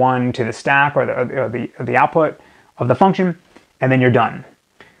writing 1 to the stack or the output of the function, and then you're done.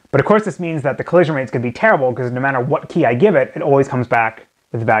 But of course, this means that the collision rate is going to be terrible because no matter what key I give it, it always comes back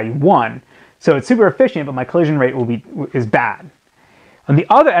with the value 1. So it's super efficient, but my collision rate is bad. On the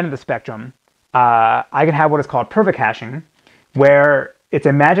other end of the spectrum, I can have what is called perfect hashing, where it's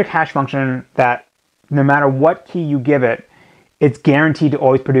a magic hash function that no matter what key you give it, it's guaranteed to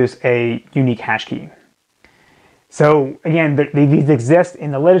always produce a unique hash key. So again, these exist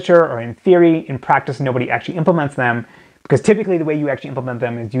in the literature or in theory. In practice, nobody actually implements them because typically the way you actually implement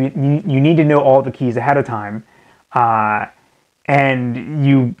them is you need to know all the keys ahead of time, and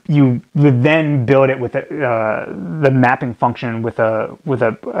you would then build it with the mapping function with a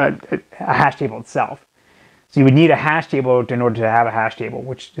hash table itself. So you would need a hash table in order to have a hash table,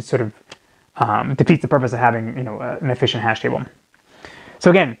 which is sort of defeats the purpose of having an efficient hash table. So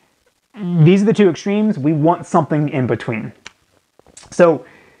again, these are the two extremes. We want something in between. So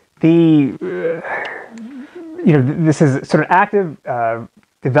this is sort of active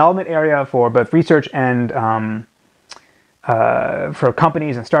development area for both research and for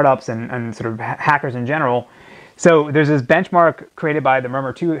companies and startups and sort of hackers in general. So there's this benchmark created by the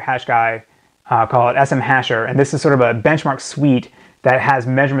Murmur2 hash guy called SM Hasher, and this is sort of a benchmark suite that has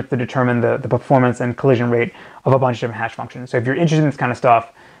measurements to determine the performance and collision rate of a bunch of different hash functions. So if you're interested in this kind of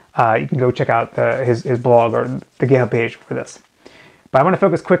stuff, you can go check out his blog or the GitHub page for this. But I want to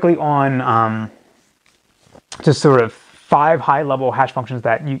focus quickly on just sort of 5 high-level hash functions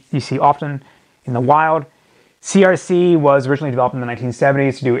that you see often in the wild. CRC was originally developed in the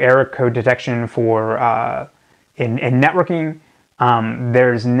 1970s to do error code detection for in networking.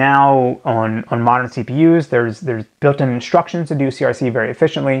 There's now on modern CPUs, there's built-in instructions to do CRC very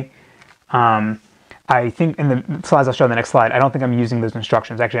efficiently. I think in the slides I'll show on the next slide, I don't think I'm using those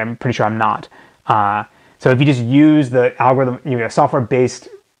instructions. Actually, I'm pretty sure I'm not. So if you just use the algorithm, software-based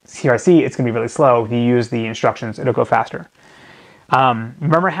CRC, it's going to be really slow. If you use the instructions, it'll go faster.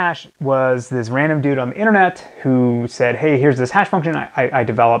 Murmurhash was this random dude on the internet who said, hey, here's this hash function I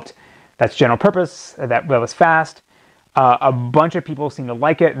developed that's general purpose, that was fast. A bunch of people seemed to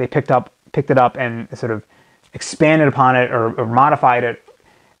like it. They picked it up and sort of expanded upon it or modified it.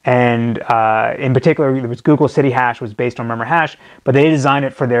 And in particular, there was Google City Hash was based on Murmurhash, but they designed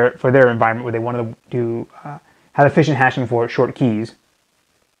it for their environment where they wanted to have efficient hashing for short keys.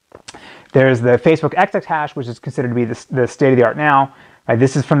 There's the Facebook XX hash, which is considered to be the state of the art now. Right?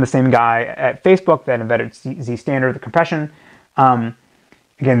 This is from the same guy at Facebook that invented Z standard, the compression.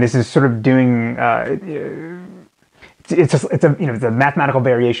 Again, this is sort of doing. It's a mathematical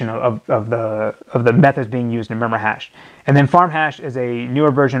variation of the methods being used in Murmurhash. And then FarmHash is a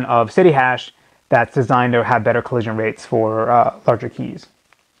newer version of City Hash that's designed to have better collision rates for larger keys.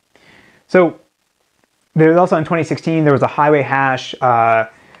 So there's also in 2016 there was a Highway Hash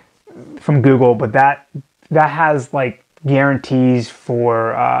from Google, but that has like guarantees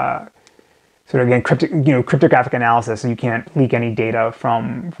for sort of again cryptographic analysis, so you can't leak any data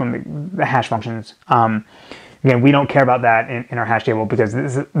from the hash functions. Again, we don't care about that in our hash table because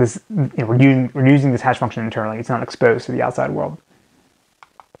we're using this hash function internally. It's not exposed to the outside world.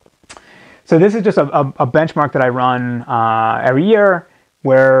 So this is just a benchmark that I run every year,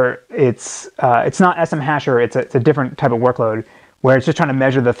 where it's not SM Hasher. It's a different type of workload where it's just trying to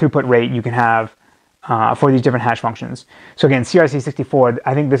measure the throughput rate you can have for these different hash functions. So again, CRC64.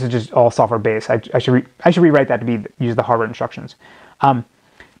 I think this is just all software based. I should rewrite that to use the hardware instructions.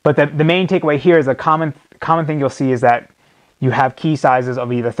 But the main takeaway here is a common thing you'll see is that you have key sizes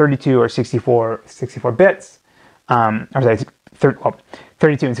of either 32 or 64 bits, or sorry,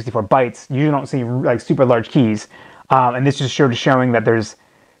 32 and 64 bytes. You don't see like super large keys, and this is showing that there's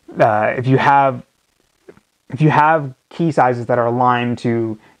if you have key sizes that are aligned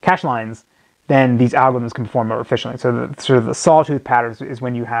to cache lines, then these algorithms can perform more efficiently. So the sawtooth patterns is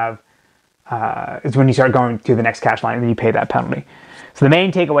when you have is when you start going to the next cache line and then you pay that penalty. So the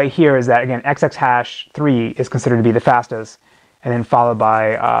main takeaway here is that, again, XX hash 3 is considered to be the fastest, and then followed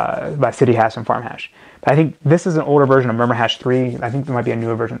by City Hash and Farm Hash. But I think this is an older version of Murmurhash 3. I think there might be a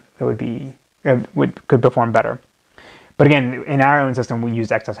newer version that could perform better. But again, in our own system, we use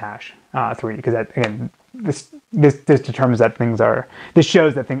XX hash 3 because that, again, this determines that things are. This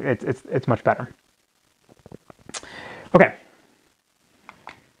shows that it's much better. Okay.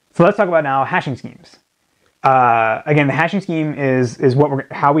 So let's talk about now hashing schemes. again, the hashing scheme is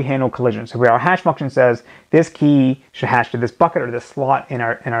how we handle collisions. So where our hash function says this key should hash to this bucket or this slot in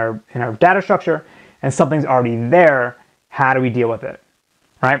our data structure, and something's already there. How do we deal with it,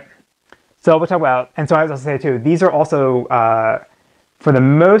 right? So we'll talk about, and so as I say too, these are also, for the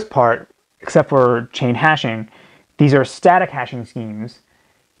most part, except for chain hashing, these are static hashing schemes,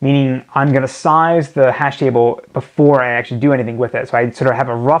 meaning I'm going to size the hash table before I actually do anything with it. So I sort of have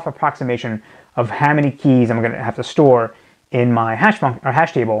a rough approximation of how many keys I'm going to have to store in my hash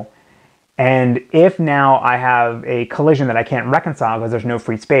table. And if now I have a collision that I can't reconcile because there's no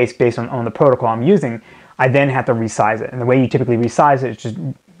free space based on the protocol I'm using, I then have to resize it. And the way you typically resize it is just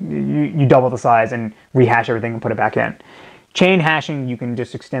you double the size and rehash everything and put it back in. Chain hashing, you can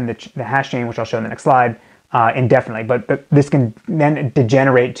just extend the hash chain, which I'll show in the next slide, indefinitely. But this can then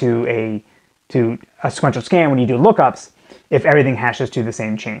degenerate to a sequential scan when you do lookups if everything hashes to the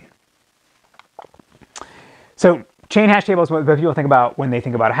same chain. So chain hash table is what people think about when they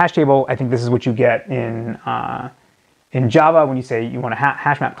think about a hash table. I think this is what you get in Java when you say you want a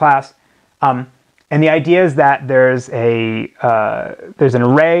hash map class. And the idea is that there's an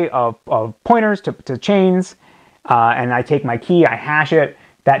array of pointers to chains, and I take my key, I hash it.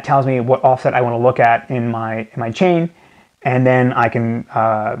 That tells me what offset I want to look at in my chain, and then I can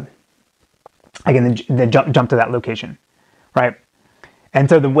then jump to that location, right? And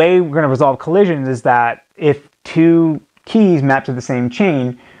so the way we're going to resolve collisions is that if two keys map to the same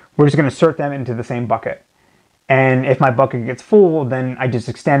chain, we're just going to insert them into the same bucket. And if my bucket gets full, then I just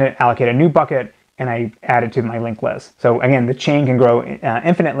extend it, allocate a new bucket, and I add it to my linked list. So again, the chain can grow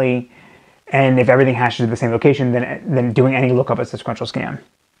infinitely, and if everything hashes to the same location, then doing any lookup is a sequential scan.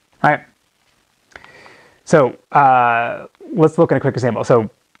 All right. So let's look at a quick example. So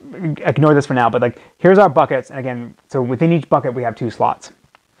ignore this for now, but like here's our buckets, and again, so within each bucket we have 2 slots.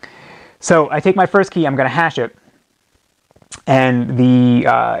 So I take my first key, I'm going to hash it, and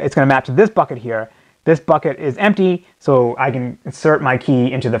it's going to map to this bucket here. This bucket is empty, so I can insert my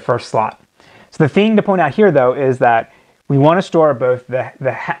key into the first slot. So the thing to point out here, though, is that we want to store both the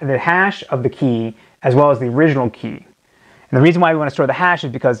hash of the key as well as the original key. And the reason why we want to store the hash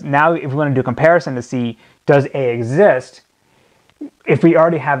is because now if we want to do a comparison to see does A exist, if we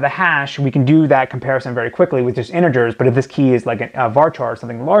already have the hash, we can do that comparison very quickly with just integers. But if this key is like a varchar or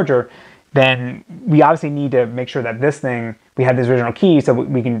something larger, then we obviously need to make sure that this thing, we have this original key so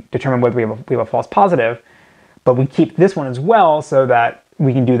we can determine whether we have a false positive. But we keep this one as well so that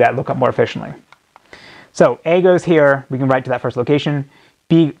we can do that lookup more efficiently. So A goes here, we can write to that first location.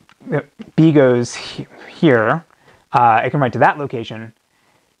 B goes here, it can write to that location.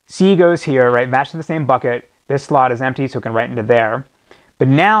 C goes here, right, matched to the same bucket. This slot is empty, so it can write into there. But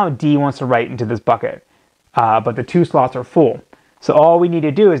now D wants to write into this bucket, but the 2 slots are full. So all we need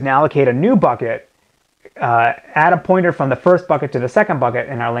to do is now allocate a new bucket, add a pointer from the first bucket to the second bucket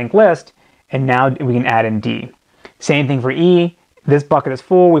in our linked list, and now we can add in D. Same thing for E. This bucket is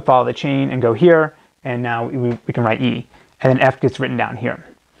full, we follow the chain and go here, and now we can write E. And then F gets written down here.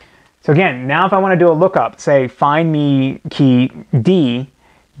 So again, now if I want to do a lookup, say find me key D,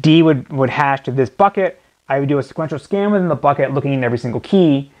 D would hash to this bucket. I would do a sequential scan within the bucket looking at every single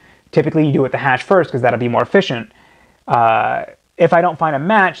key. Typically you do it the hash first because that'll be more efficient. If I don't find a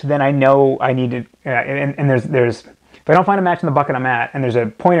match, then I know I need to, and there's if I don't find a match in the bucket I'm at, and there's a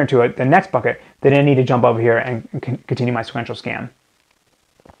pointer to it, the next bucket, then I need to jump over here and continue my sequential scan.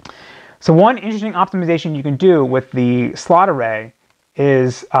 So one interesting optimization you can do with the slot array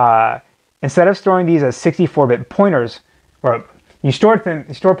is instead of storing these as 64-bit pointers, or you store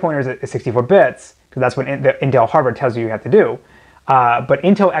pointers at 64 bits, because that's what the Intel hardware tells you have to do. But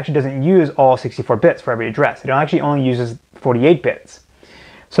Intel actually doesn't use all 64 bits for every address. It actually only uses 48 bits.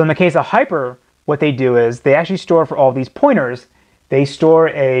 So in the case of Hyper, what they do is they actually store for all these pointers, they store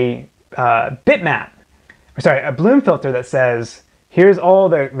a bitmap, a Bloom filter that says, here's all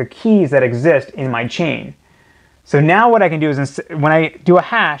the keys that exist in my chain. So now what I can do is when I do a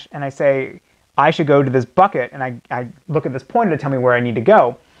hash and I say I should go to this bucket and I look at this pointer to tell me where I need to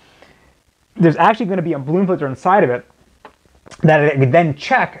go, there's actually going to be a Bloom filter inside of it that I could then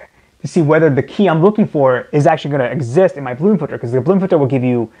check to see whether the key I'm looking for is actually going to exist in my Bloom filter, because the Bloom filter will give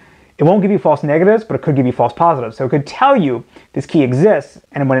you, it won't give you false negatives, but it could give you false positives. So it could tell you this key exists,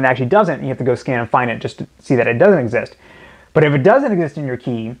 and when it actually doesn't, you have to go scan and find it just to see that it doesn't exist. But if it doesn't exist in your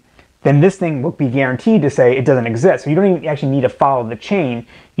key, then this thing will be guaranteed to say it doesn't exist. So you don't even actually need to follow the chain,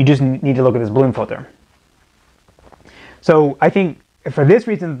 you just need to look at this Bloom filter. So I think for this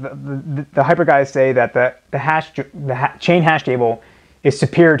reason, the Hyper guys say that the chain hash table is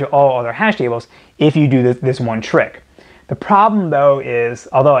superior to all other hash tables if you do this one trick. The problem, though, is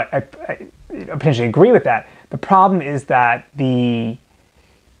although potentially agree with that. The problem is that Intel's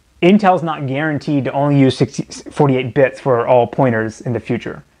not guaranteed to only use 48 bits for all pointers in the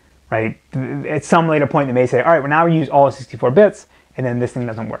future, right? At some later point, they may say, all right, well, now we use all 64 bits, and then this thing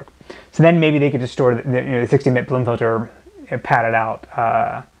doesn't work. So then maybe they could just store the 16-bit Bloom filter padded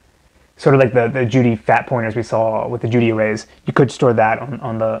out, sort of like the Judy fat pointers we saw with the Judy arrays. You could store that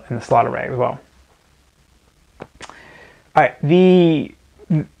in the slot array as well. All right,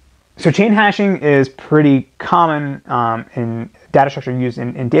 so chain hashing is pretty common in data structure used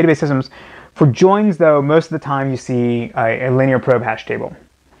in database systems. For joins, though, most of the time you see a linear probe hash table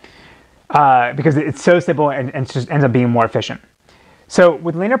because it's so simple and it just ends up being more efficient. So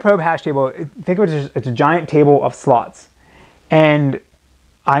with linear probe hash table, think of it as it's a giant table of slots. And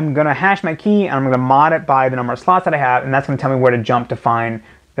I'm going to hash my key, and I'm going to mod it by the number of slots that I have, and that's going to tell me where to jump to find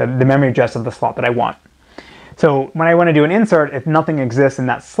the memory address of the slot that I want. So when I want to do an insert, if nothing exists in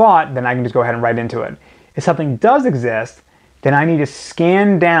that slot, then I can just go ahead and write into it. If something does exist, then I need to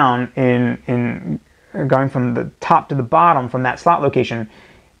scan down in going from the top to the bottom from that slot location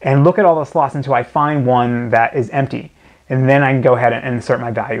and look at all the slots until I find one that is empty. And then I can go ahead and insert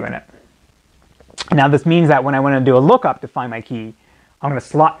my value in it. Now this means that when I want to do a lookup to find my key, I'm going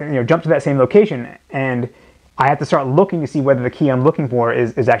to jump to that same location, and I have to start looking to see whether the key I'm looking for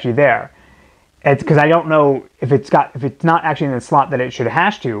is actually there. It's because I don't know if it's not actually in the slot that it should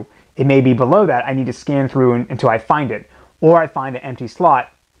hash to. It may be below that. I need to scan through until I find it, or I find an empty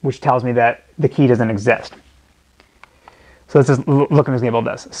slot, which tells me that the key doesn't exist. So let's just look at an example of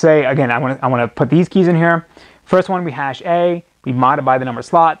this. Say again, I want to put these keys in here. First one, we hash A. We mod it by the number of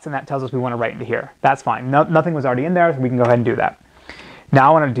slots, and that tells us we want to write into here. That's fine. Nothing was already in there, so we can go ahead and do that.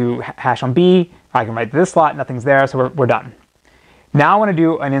 Now I want to do hash on B. I can write to this slot. Nothing's there, so we're done. Now I want to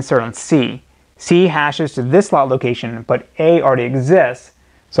do an insert on C. C hashes to this slot location, but A already exists,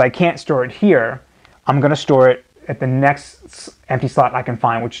 so I can't store it here. I'm going to store it at the next empty slot I can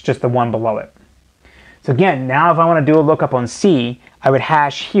find, which is just the one below it. So again, now if I want to do a lookup on C, I would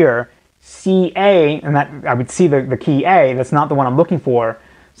hash here CA, and that I would see the key A. That's not the one I'm looking for.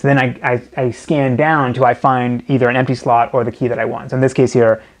 So then I scan down until I find either an empty slot or the key that I want. So in this case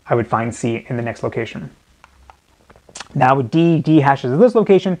here, I would find C in the next location. Now with D hashes to this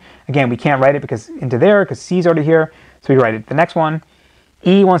location. Again, we can't write it into there because C is already here. So we write it to the next one.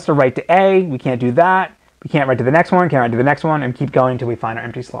 E wants to write to A. We can't do that. We can't write to the next one. Can't write to the next one, and keep going until we find our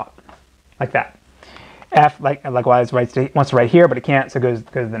empty slot, like that. F likewise wants to write here, but it can't, so it goes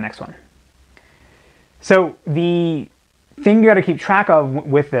to the next one. So the thing you got to keep track of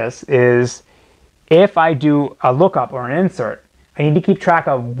with this is if I do a lookup or an insert, I need to keep track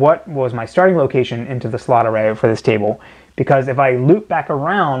of what was my starting location into the slot array for this table, because if I loop back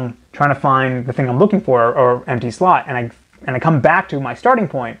around trying to find the thing I'm looking for or empty slot, and I come back to my starting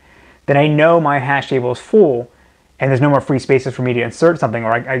point, then I know my hash table is full and there's no more free spaces for me to insert something,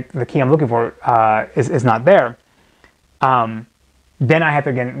 or the key I'm looking for is not there. Then I have to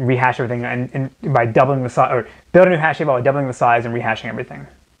again rehash everything and by doubling the size, or build a new hash table by doubling the size and rehashing everything.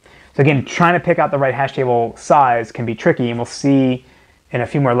 So again, trying to pick out the right hash table size can be tricky, and we'll see in a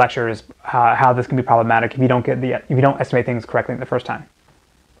few more lectures how this can be problematic if you don't estimate things correctly the first time.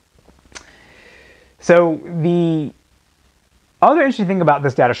 So the other interesting thing about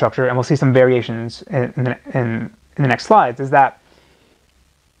this data structure, and we'll see some variations in the next slides, is that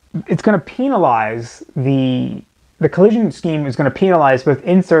it's going to penalize the collision scheme is going to penalize both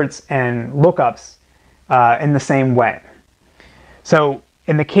inserts and lookups in the same way. So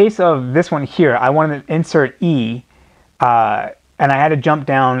in the case of this one here, I wanted to insert E, and I had to jump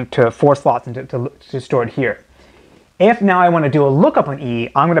down to 4 slots to store it here. If now I want to do a lookup on E,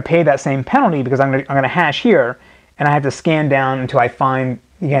 I'm going to pay that same penalty because I'm going to hash here, and I have to scan down until I find,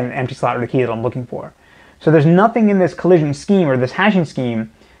 again, an empty slot or the key that I'm looking for. So there's nothing in this collision scheme or this hashing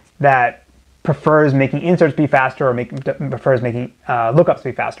scheme that prefers making inserts be faster or prefers making lookups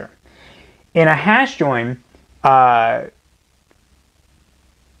be faster. In a hash join,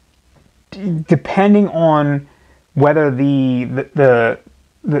 depending on whether the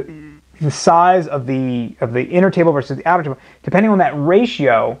size of the inner table versus the outer table, depending on that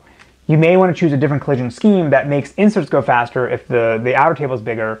ratio, you may want to choose a different collision scheme that makes inserts go faster if the outer table is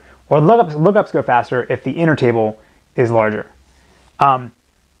bigger, or lookups go faster if the inner table is larger.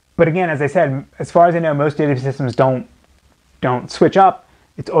 But again, as I said, as far as I know, most database systems don't switch up.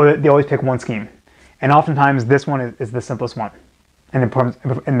 They always pick one scheme, and oftentimes this one is the simplest one, and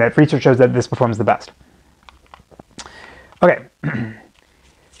the research shows that this performs the best. Okay,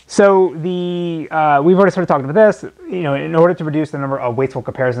 so we've already sort of talked about this. In order to reduce the number of wasteful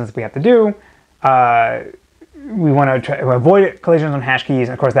comparisons we have to do, we want to avoid collisions on hash keys.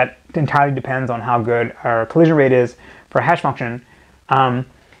 Of course, that entirely depends on how good our collision rate is for a hash function.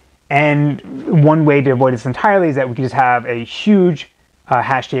 And one way to avoid this entirely is that we can just have a huge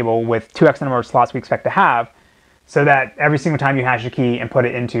hash table with 2x the number of slots we expect to have, so that every single time you hash a key and put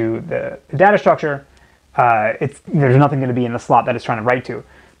it into the data structure, there's nothing going to be in the slot that it's trying to write to.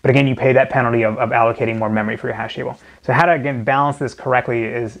 But again, you pay that penalty of allocating more memory for your hash table. So how to, again, balance this correctly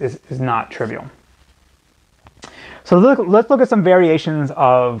is not trivial. So let's look at some variations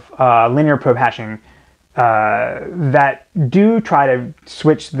of linear probe hashing that do try to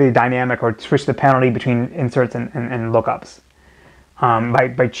switch the dynamic or switch the penalty between inserts and lookups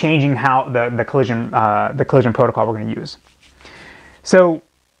by changing how the collision protocol we're going to use. So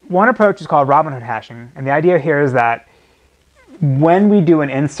one approach is called Robin Hood hashing, and the idea here is that when we do an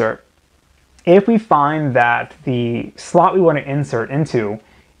insert, if we find that the slot we want to insert into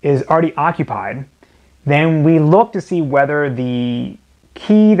is already occupied, then we look to see whether the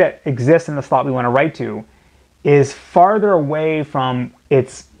key that exists in the slot we want to write to is farther away from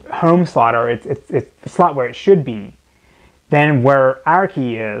its home slot, or it's the slot where it should be, than where our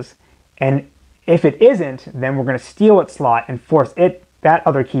key is. And if it isn't, then we're going to steal its slot and force that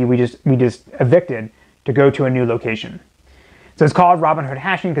other key we just evicted to go to a new location. So it's called Robin Hood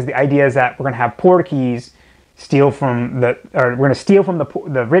hashing because the idea is that we're going to have poor keys we're going to steal from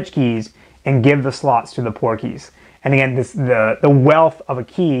the rich keys and give the slots to the poor keys. And again, the wealth of a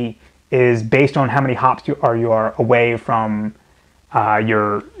key is based on how many hops you are away from the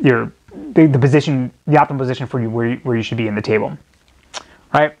optimal position for you where you should be in the table,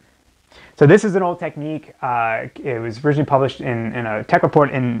 right? So this is an old technique. It was originally published in a tech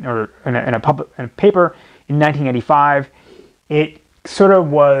report in a paper in 1985. It sort of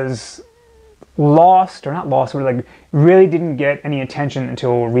was lost, or not lost, sort of like really didn't get any attention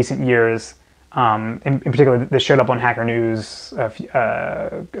until recent years. In particular, this showed up on Hacker News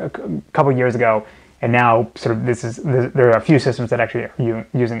a couple years ago, and now sort of there are a few systems that actually are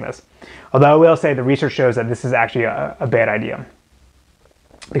using this. Although I will say the research shows that this is actually a bad idea,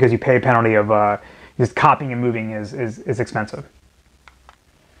 because you pay a penalty of just copying and moving is expensive.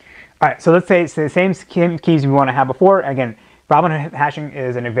 All right, so let's say it's the same keys we want to have before. Again, Robin Hood hashing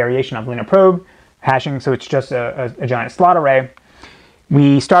is a variation of linear probe hashing, so it's just a giant slot array.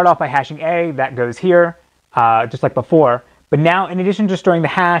 We start off by hashing A, that goes here, just like before. But now, in addition to storing the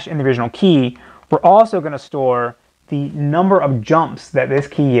hash and the original key, we're also going to store the number of jumps that this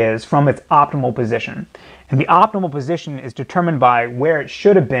key is from its optimal position. And the optimal position is determined by where it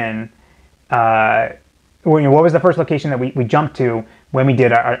should have been, what was the first location that we jumped to when we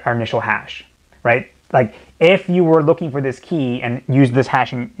did our initial hash, right? Like, if you were looking for this key and use this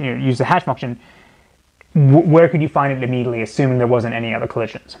hashing, use the hash function, where could you find it immediately, assuming there wasn't any other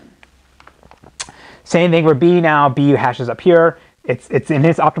collisions? Same thing for B now. B hashes up here. It's in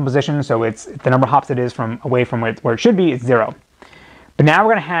its optimal position, so it's the number of hops it is away from where it should be is 0. But now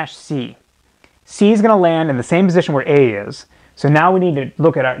we're going to hash C. C is going to land in the same position where A is. So now we need to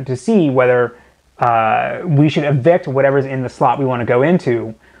look at to see whether we should evict whatever's in the slot we want to go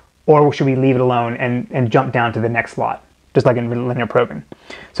into, or should we leave it alone and jump down to the next slot, just like in linear probing.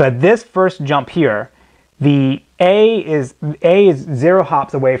 So at this first jump here, the A is 0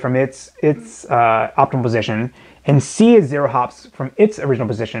 hops away from its optimal position, and C is 0 hops from its original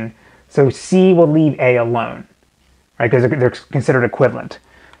position. So C will leave A alone, right? Because they're considered equivalent.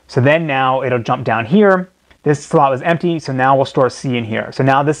 So then now it'll jump down here. This slot was empty, so now we'll store C in here. So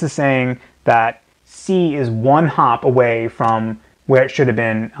now this is saying that C is 1 hop away from where it should have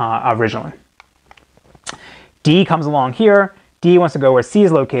been originally. D comes along here. D wants to go where C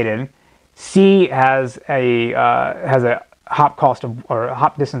is located. C has a hop cost or a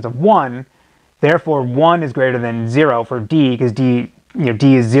hop distance of 1. Therefore, 1 is greater than 0 for D, because D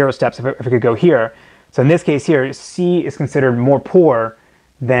is 0 steps if it could go here. So in this case here, C is considered more poor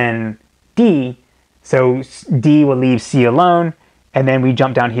than D. So D will leave C alone, and then we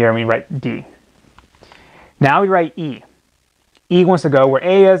jump down here and we write D. Now we write E. E wants to go where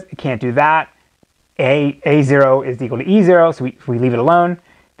A is. It can't do that. A0 is equal to E0, so we leave it alone.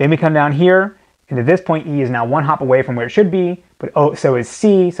 Then we come down here, and at this point, E is now 1 hop away from where it should be, but so is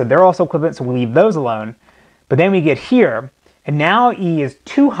C, so they're also equivalent, so we leave those alone. But then we get here, and now E is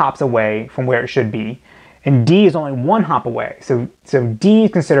 2 hops away from where it should be, and D is only 1 hop away. So D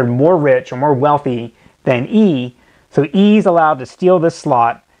is considered more rich or more wealthy than E, so E is allowed to steal this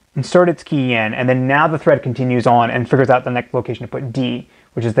slot, insert its key in, and then now the thread continues on and figures out the next location to put D,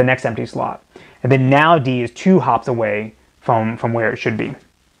 which is the next empty slot. And then now D is 2 hops away from where it should be.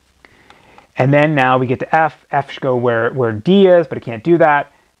 And then now we get to F. F should go where D is, but it can't do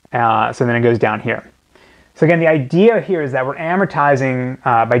that. So then it goes down here. So again, the idea here is that we're amortizing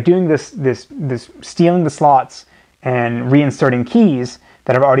by doing this stealing the slots and reinserting keys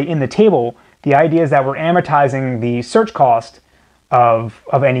that are already in the table. The idea is that we're amortizing the search cost of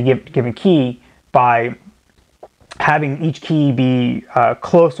any given key by having each key be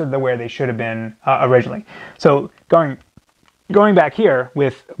closer to where they should have been originally. So going back here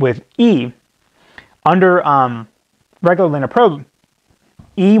with E, under regular linear probe,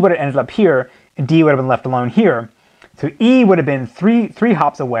 E would have ended up here, and D would have been left alone here. So E would have been three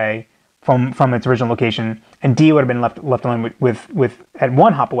hops away from its original location, and D would have been left alone with at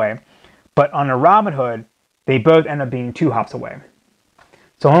 1 hop away. But on a Robinhood, they both end up being 2 hops away.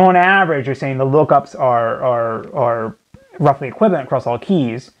 So on average, you're saying the lookups are roughly equivalent across all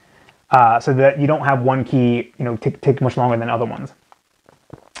keys, so that you don't have one key take much longer than other ones.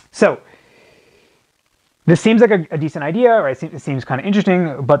 So this seems like a decent idea, right? It seems kind of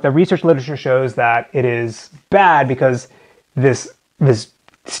interesting, but the research literature shows that it is bad because this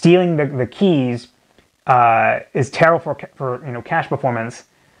stealing the keys is terrible for cache performance,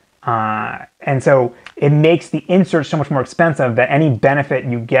 and so it makes the insert so much more expensive that any benefit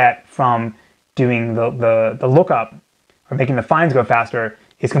you get from doing the lookup or making the finds go faster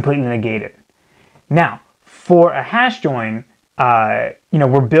is completely negated. Now, for a hash join,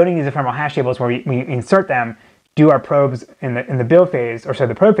 we're building these ephemeral hash tables where we insert them, do our probes in the build phase, or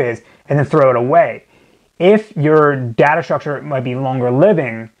the probe phase, and then throw it away. If your data structure might be longer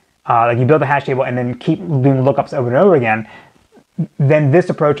living, like you build a hash table and then keep doing lookups over and over again, then this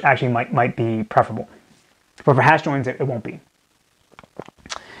approach actually might be preferable. But for hash joins, it won't be.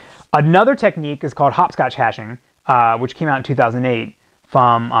 Another technique is called hopscotch hashing, which came out in 2008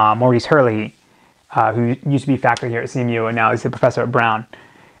 from Maurice Hurley, who used to be faculty here at CMU and now is a professor at Brown.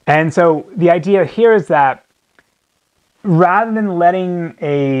 And so the idea here is that rather than letting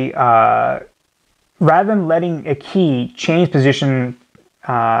a key change position,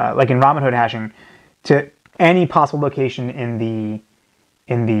 like in Robinhood hashing, to any possible location in the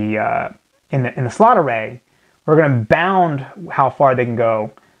slot array, we're going to bound how far they can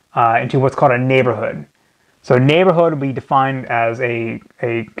go into what's called a neighborhood. So a neighborhood will be defined as a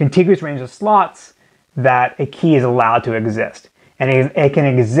contiguous range of slots that a key is allowed to exist, and it can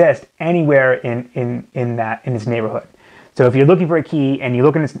exist anywhere in its neighborhood. So if you're looking for a key and you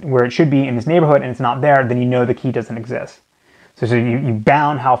look where it should be in this neighborhood and it's not there, then you know the key doesn't exist. So you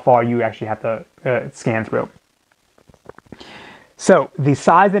bound how far you actually have to scan through. So the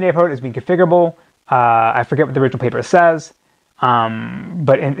size of the neighborhood is being configurable. I forget what the original paper says,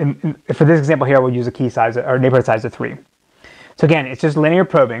 but for this example here, we'll use a key size or neighborhood size of 3. So again, it's just linear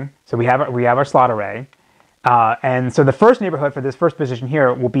probing. So we have our slot array, and so the first neighborhood for this first position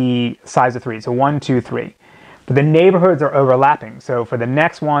here will be size of 3. So 1, 2, 3. But the neighborhoods are overlapping. So for the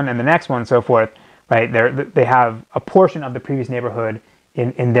next one and the next one, and so forth, right? They have a portion of the previous neighborhood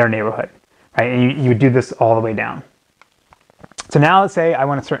in their neighborhood, right? And you would do this all the way down. So now let's say I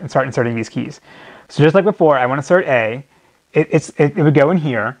want to start inserting these keys. So just like before, I want to insert A. It would go in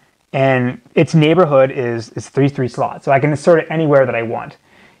here, and its neighborhood is 3 slots. So I can insert it anywhere that I want.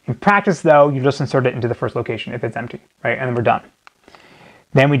 In practice, though, you just insert it into the first location if it's empty, right? And then we're done.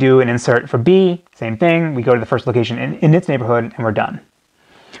 Then we do an insert for B, same thing. We go to the first location in its neighborhood, and we're done.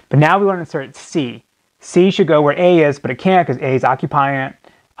 But now we want to insert C. C should go where A is, but it can't because A is occupying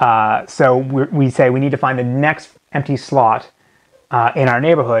it. So we say we need to find the next empty slot in our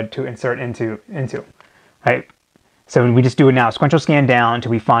neighborhood to insert into, right? So we just do it now, sequential scan down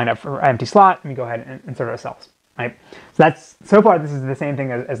until we find an empty slot, and we go ahead and insert ourselves, right? So far this is the same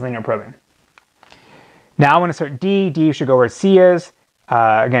thing as linear probing. Now I want to insert D. D should go where C is.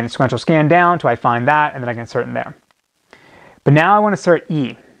 Again, sequential scan down until I find that, and then I can insert in there. But now I want to insert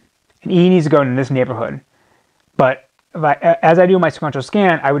E, and E needs to go in this neighborhood. But as I do my sequential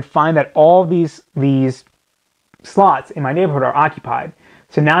scan, I would find that all these slots in my neighborhood are occupied.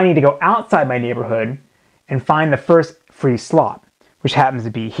 So now I need to go outside my neighborhood and find the first free slot, which happens to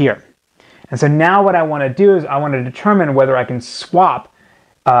be here. And so now what I want to do is I want to determine whether I can swap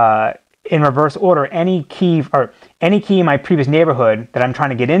in reverse order any key in my previous neighborhood that I'm trying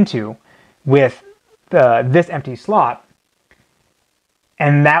to get into with this empty slot,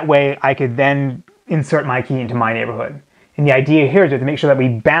 and that way I could then insert my key into my neighborhood. And the idea here is to make sure that we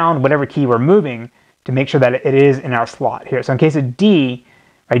bound whatever key we're moving to make sure that it is in our slot here. So in case of D,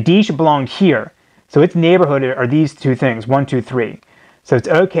 right, D should belong here. So its neighborhood are these two things, 1, 2, 3. So it's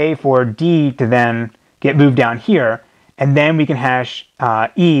okay for D to then get moved down here, and then we can hash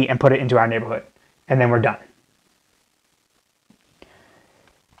E and put it into our neighborhood, and then we're done.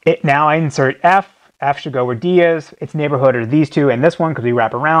 Now I insert F. F should go where D is. Its neighborhood are these two and this one because we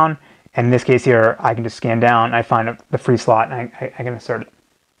wrap around. And in this case here, I can just scan down, I find the free slot, and I can insert it,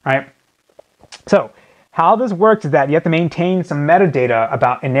 right? So how this works is that you have to maintain some metadata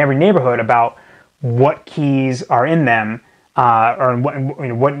about in every neighborhood about what keys are in them, or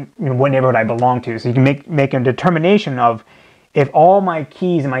what neighborhood I belong to. So you can make a determination of if all my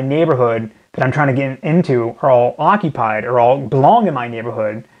keys in my neighborhood that I'm trying to get into are all occupied or all belong in my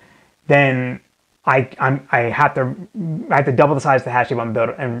neighborhood, then I have to double the size of the hash table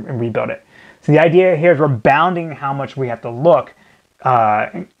and rebuild it. So the idea here is we're bounding how much we have to look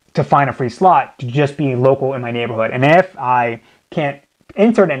to find a free slot to just be local in my neighborhood. And if I can't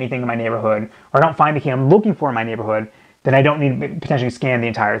insert anything in my neighborhood, or I don't find the key I'm looking for in my neighborhood, then I don't need to potentially scan the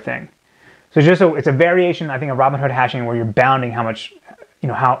entire thing. So it's a variation, I think, of Robinhood hashing where you're bounding how much,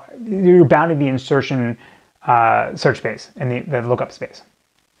 how you're bounding the insertion search space and the lookup space.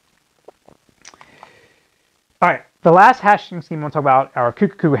 All right, the last hashing scheme we'll talk about are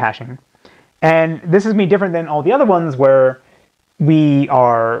cuckoo hashing. And this is different than all the other ones where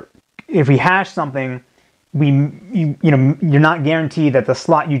if we hash something, you're not guaranteed that the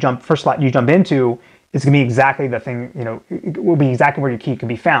first slot you jump into is going to be exactly the thing, it will be exactly where your key can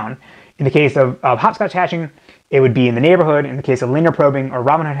be found. In the case of hopscotch hashing, it would be in the neighborhood. In the case of linear probing or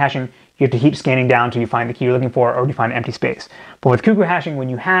Robinhood hashing, you have to keep scanning down until you find the key you're looking for or you find an empty space. But with cuckoo hashing, when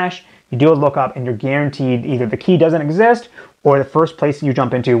you hash, you do a lookup and you're guaranteed either the key doesn't exist or the first place you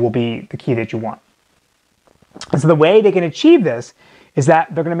jump into will be the key that you want. And so the way they can achieve this is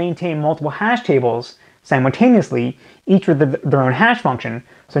that they're going to maintain multiple hash tables simultaneously, each with their own hash function.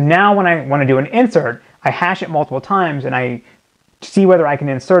 So now when I want to do an insert, I hash it multiple times and I see whether I can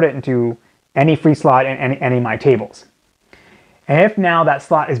insert it into any free slot in any of my tables. And if now that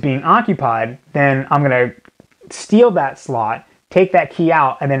slot is being occupied, then I'm going to steal that slot, take that key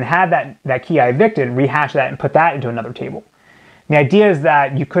out, and then have that key I evicted, rehash that, and put that into another table. And the idea is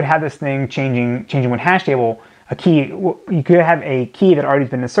that you could have this thing changing one hash table. You could have a key that already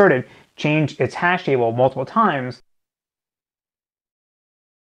has been inserted change its hash table multiple times,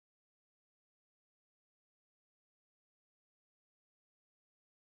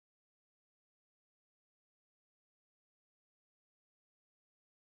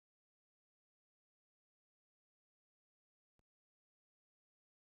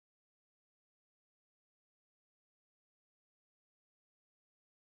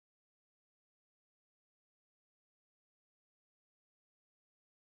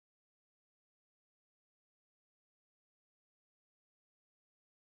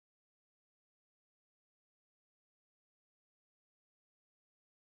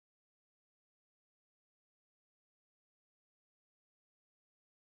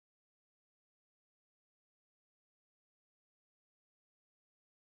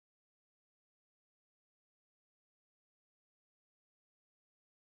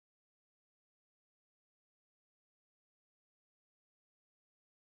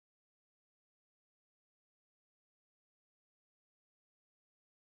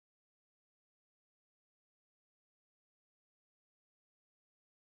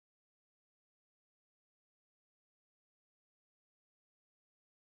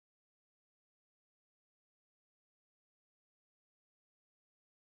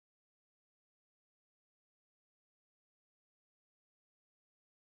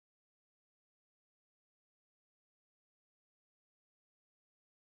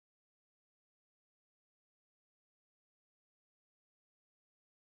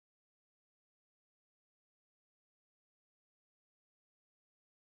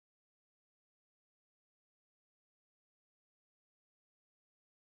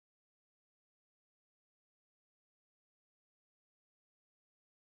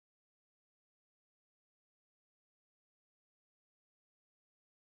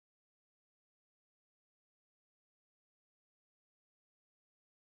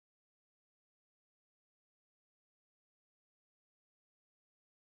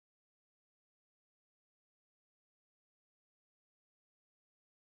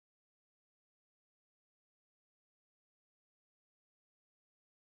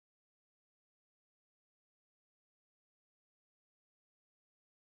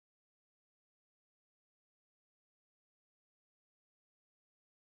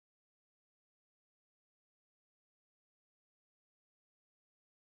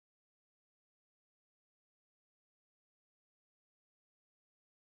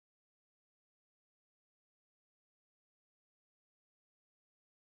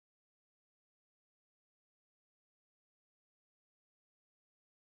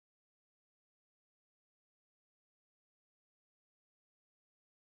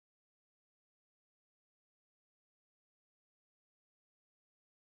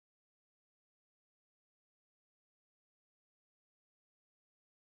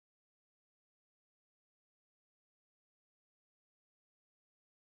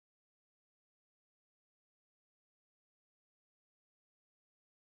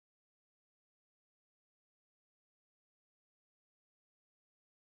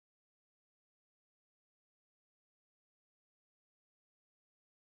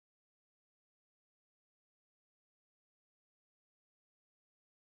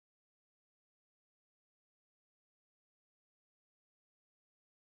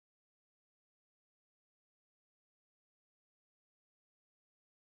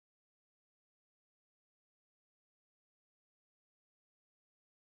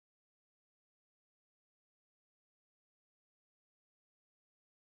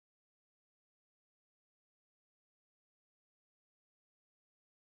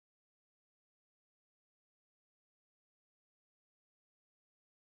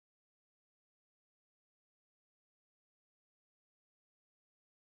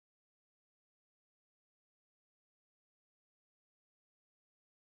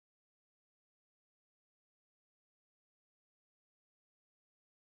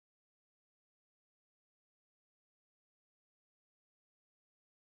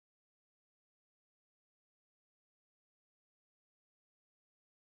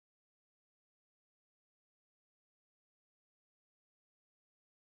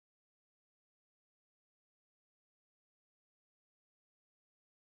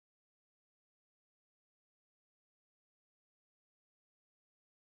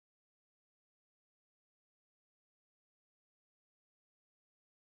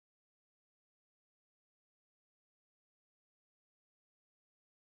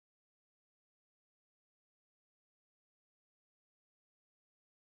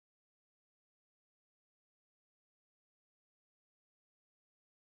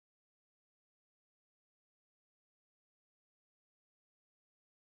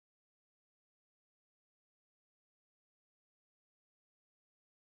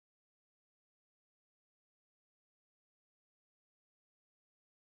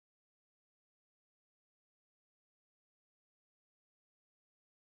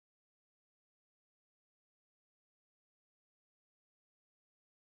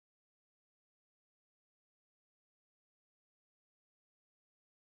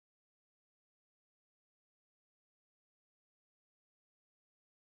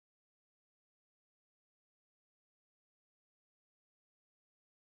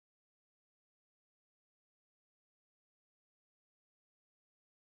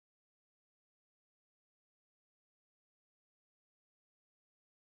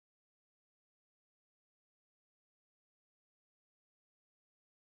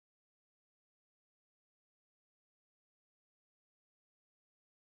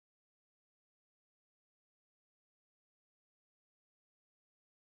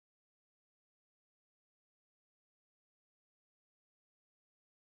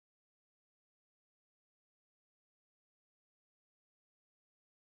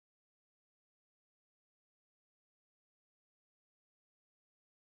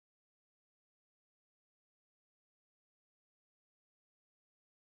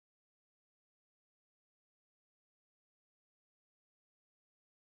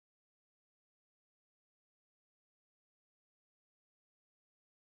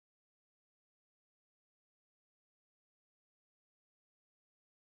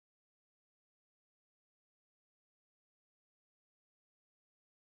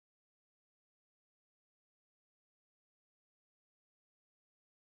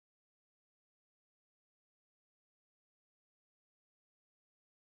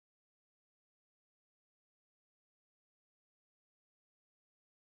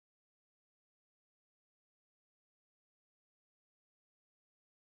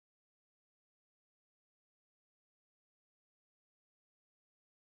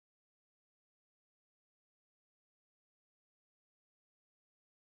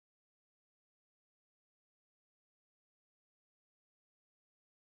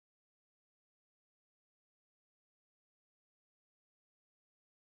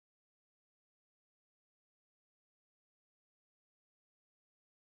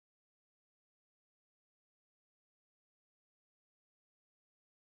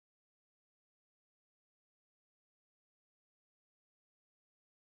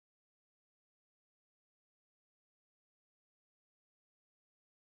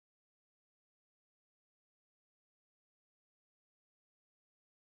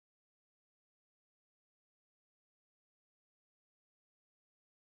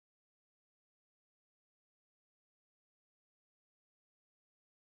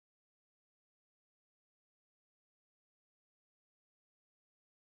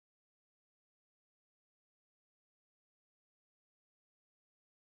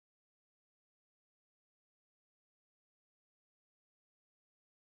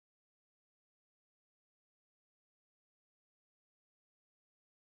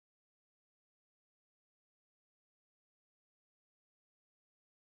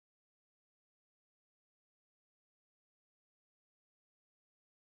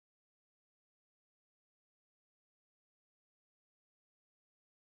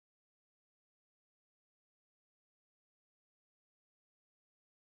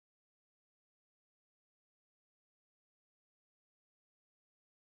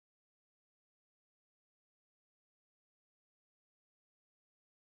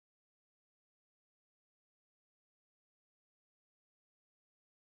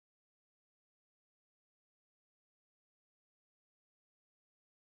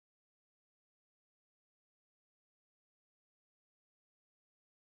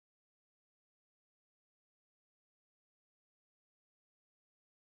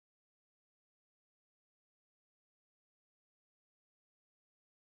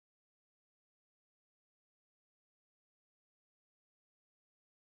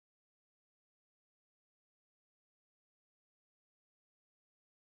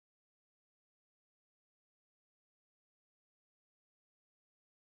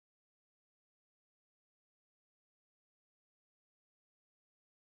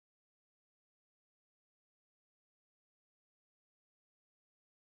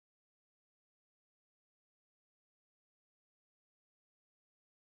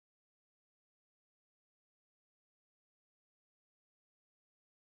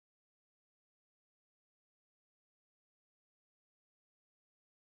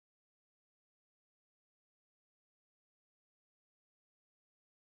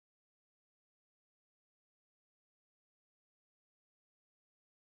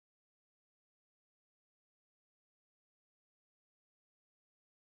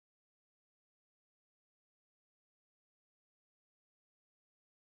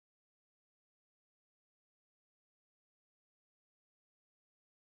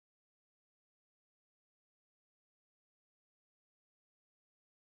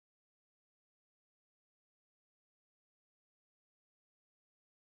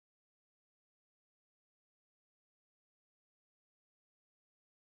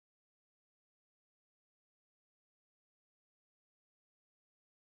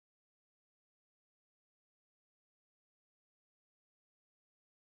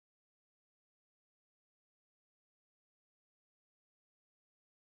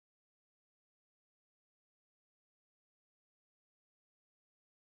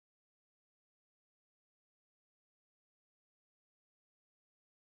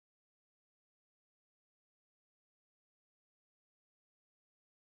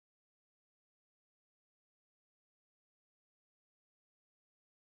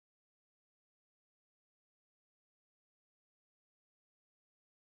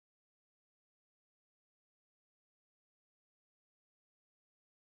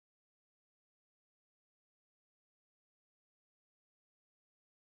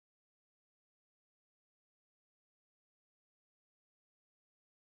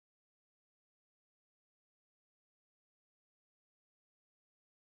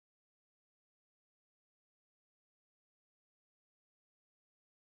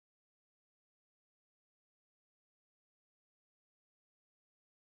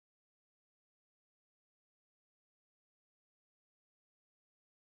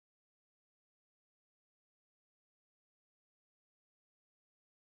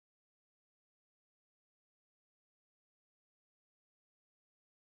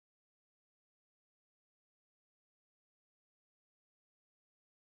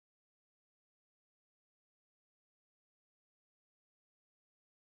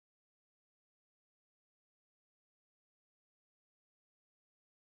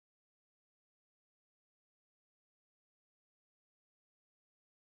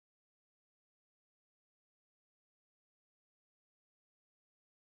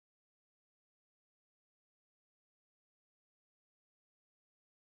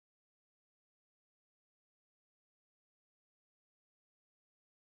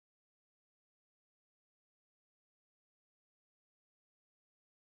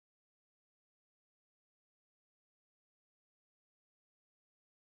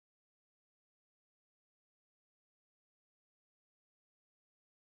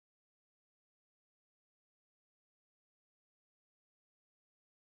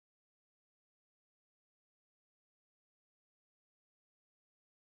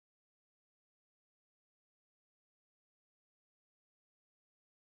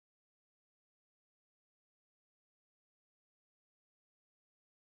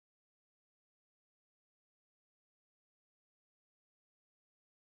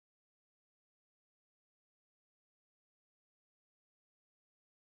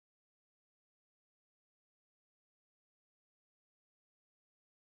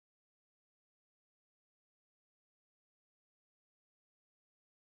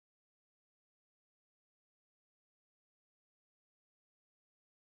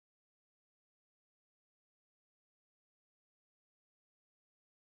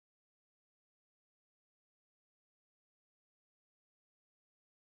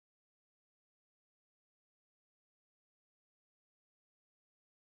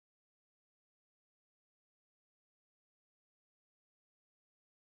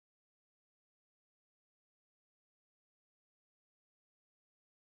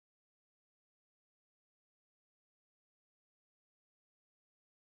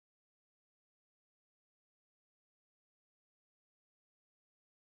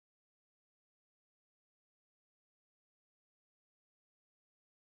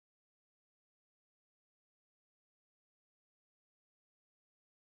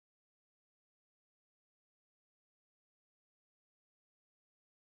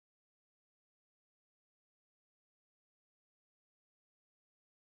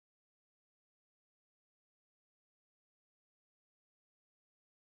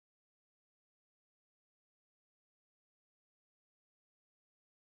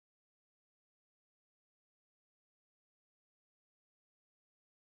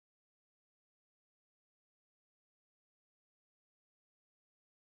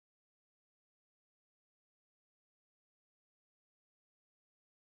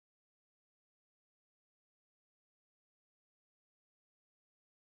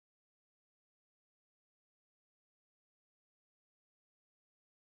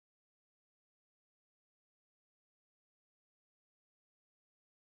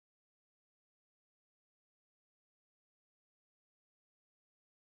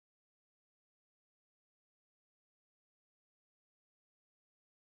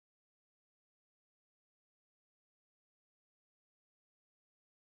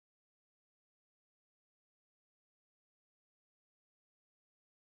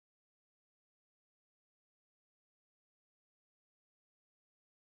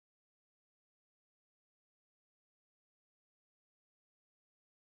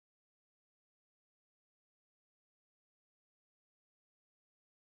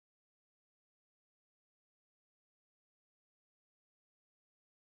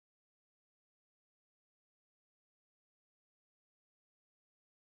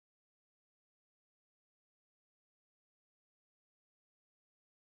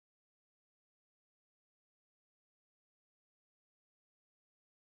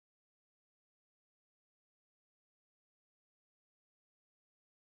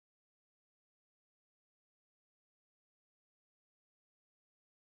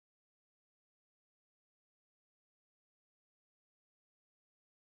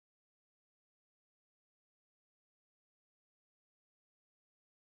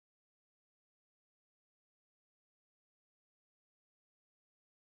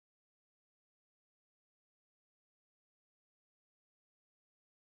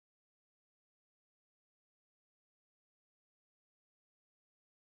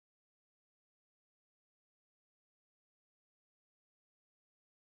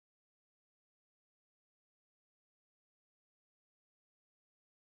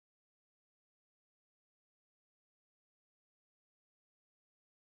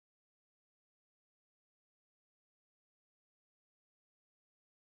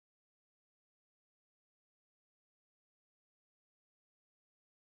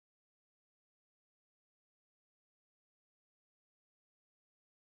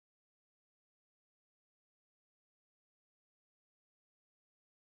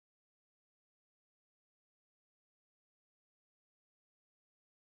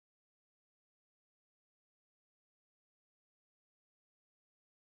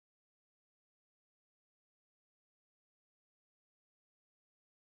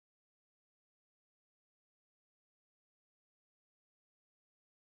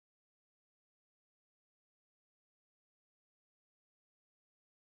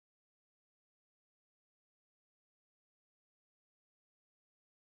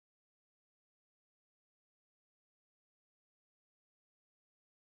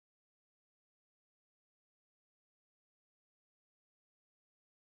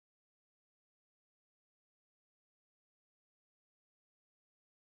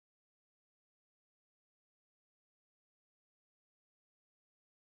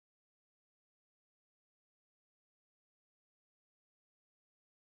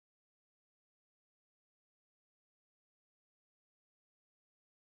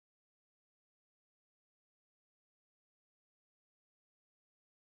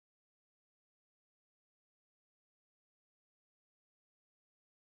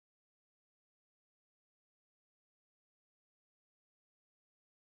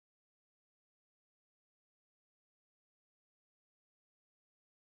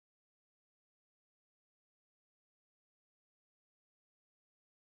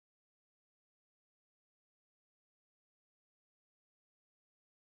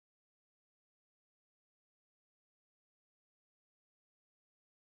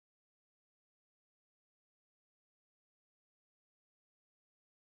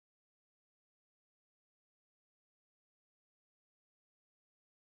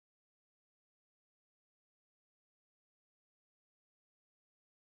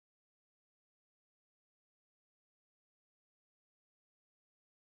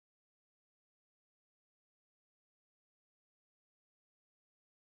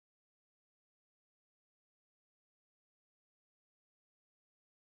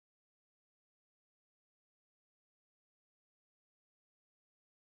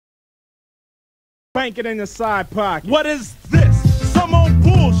 Bank it in the side pocket. What is this? Some old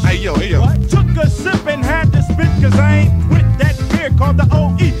bullshit. Hey, yo. What? Took a sip and had to spit, cause I ain't with that beer called the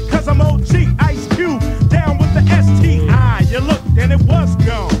OE. Cause I'm OG, Ice Cube, down with the STI. You looked and it was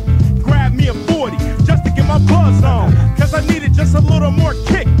gone. Grabbed me a 40 just to get my buzz on. Cause I needed just a little more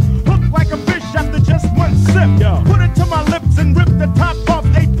kick. Hooked like a fish after just one sip. Yo. Put it to my lips and ripped the top off.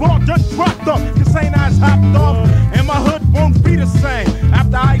 8 ball just dropped off. Cause St. I's hopped off.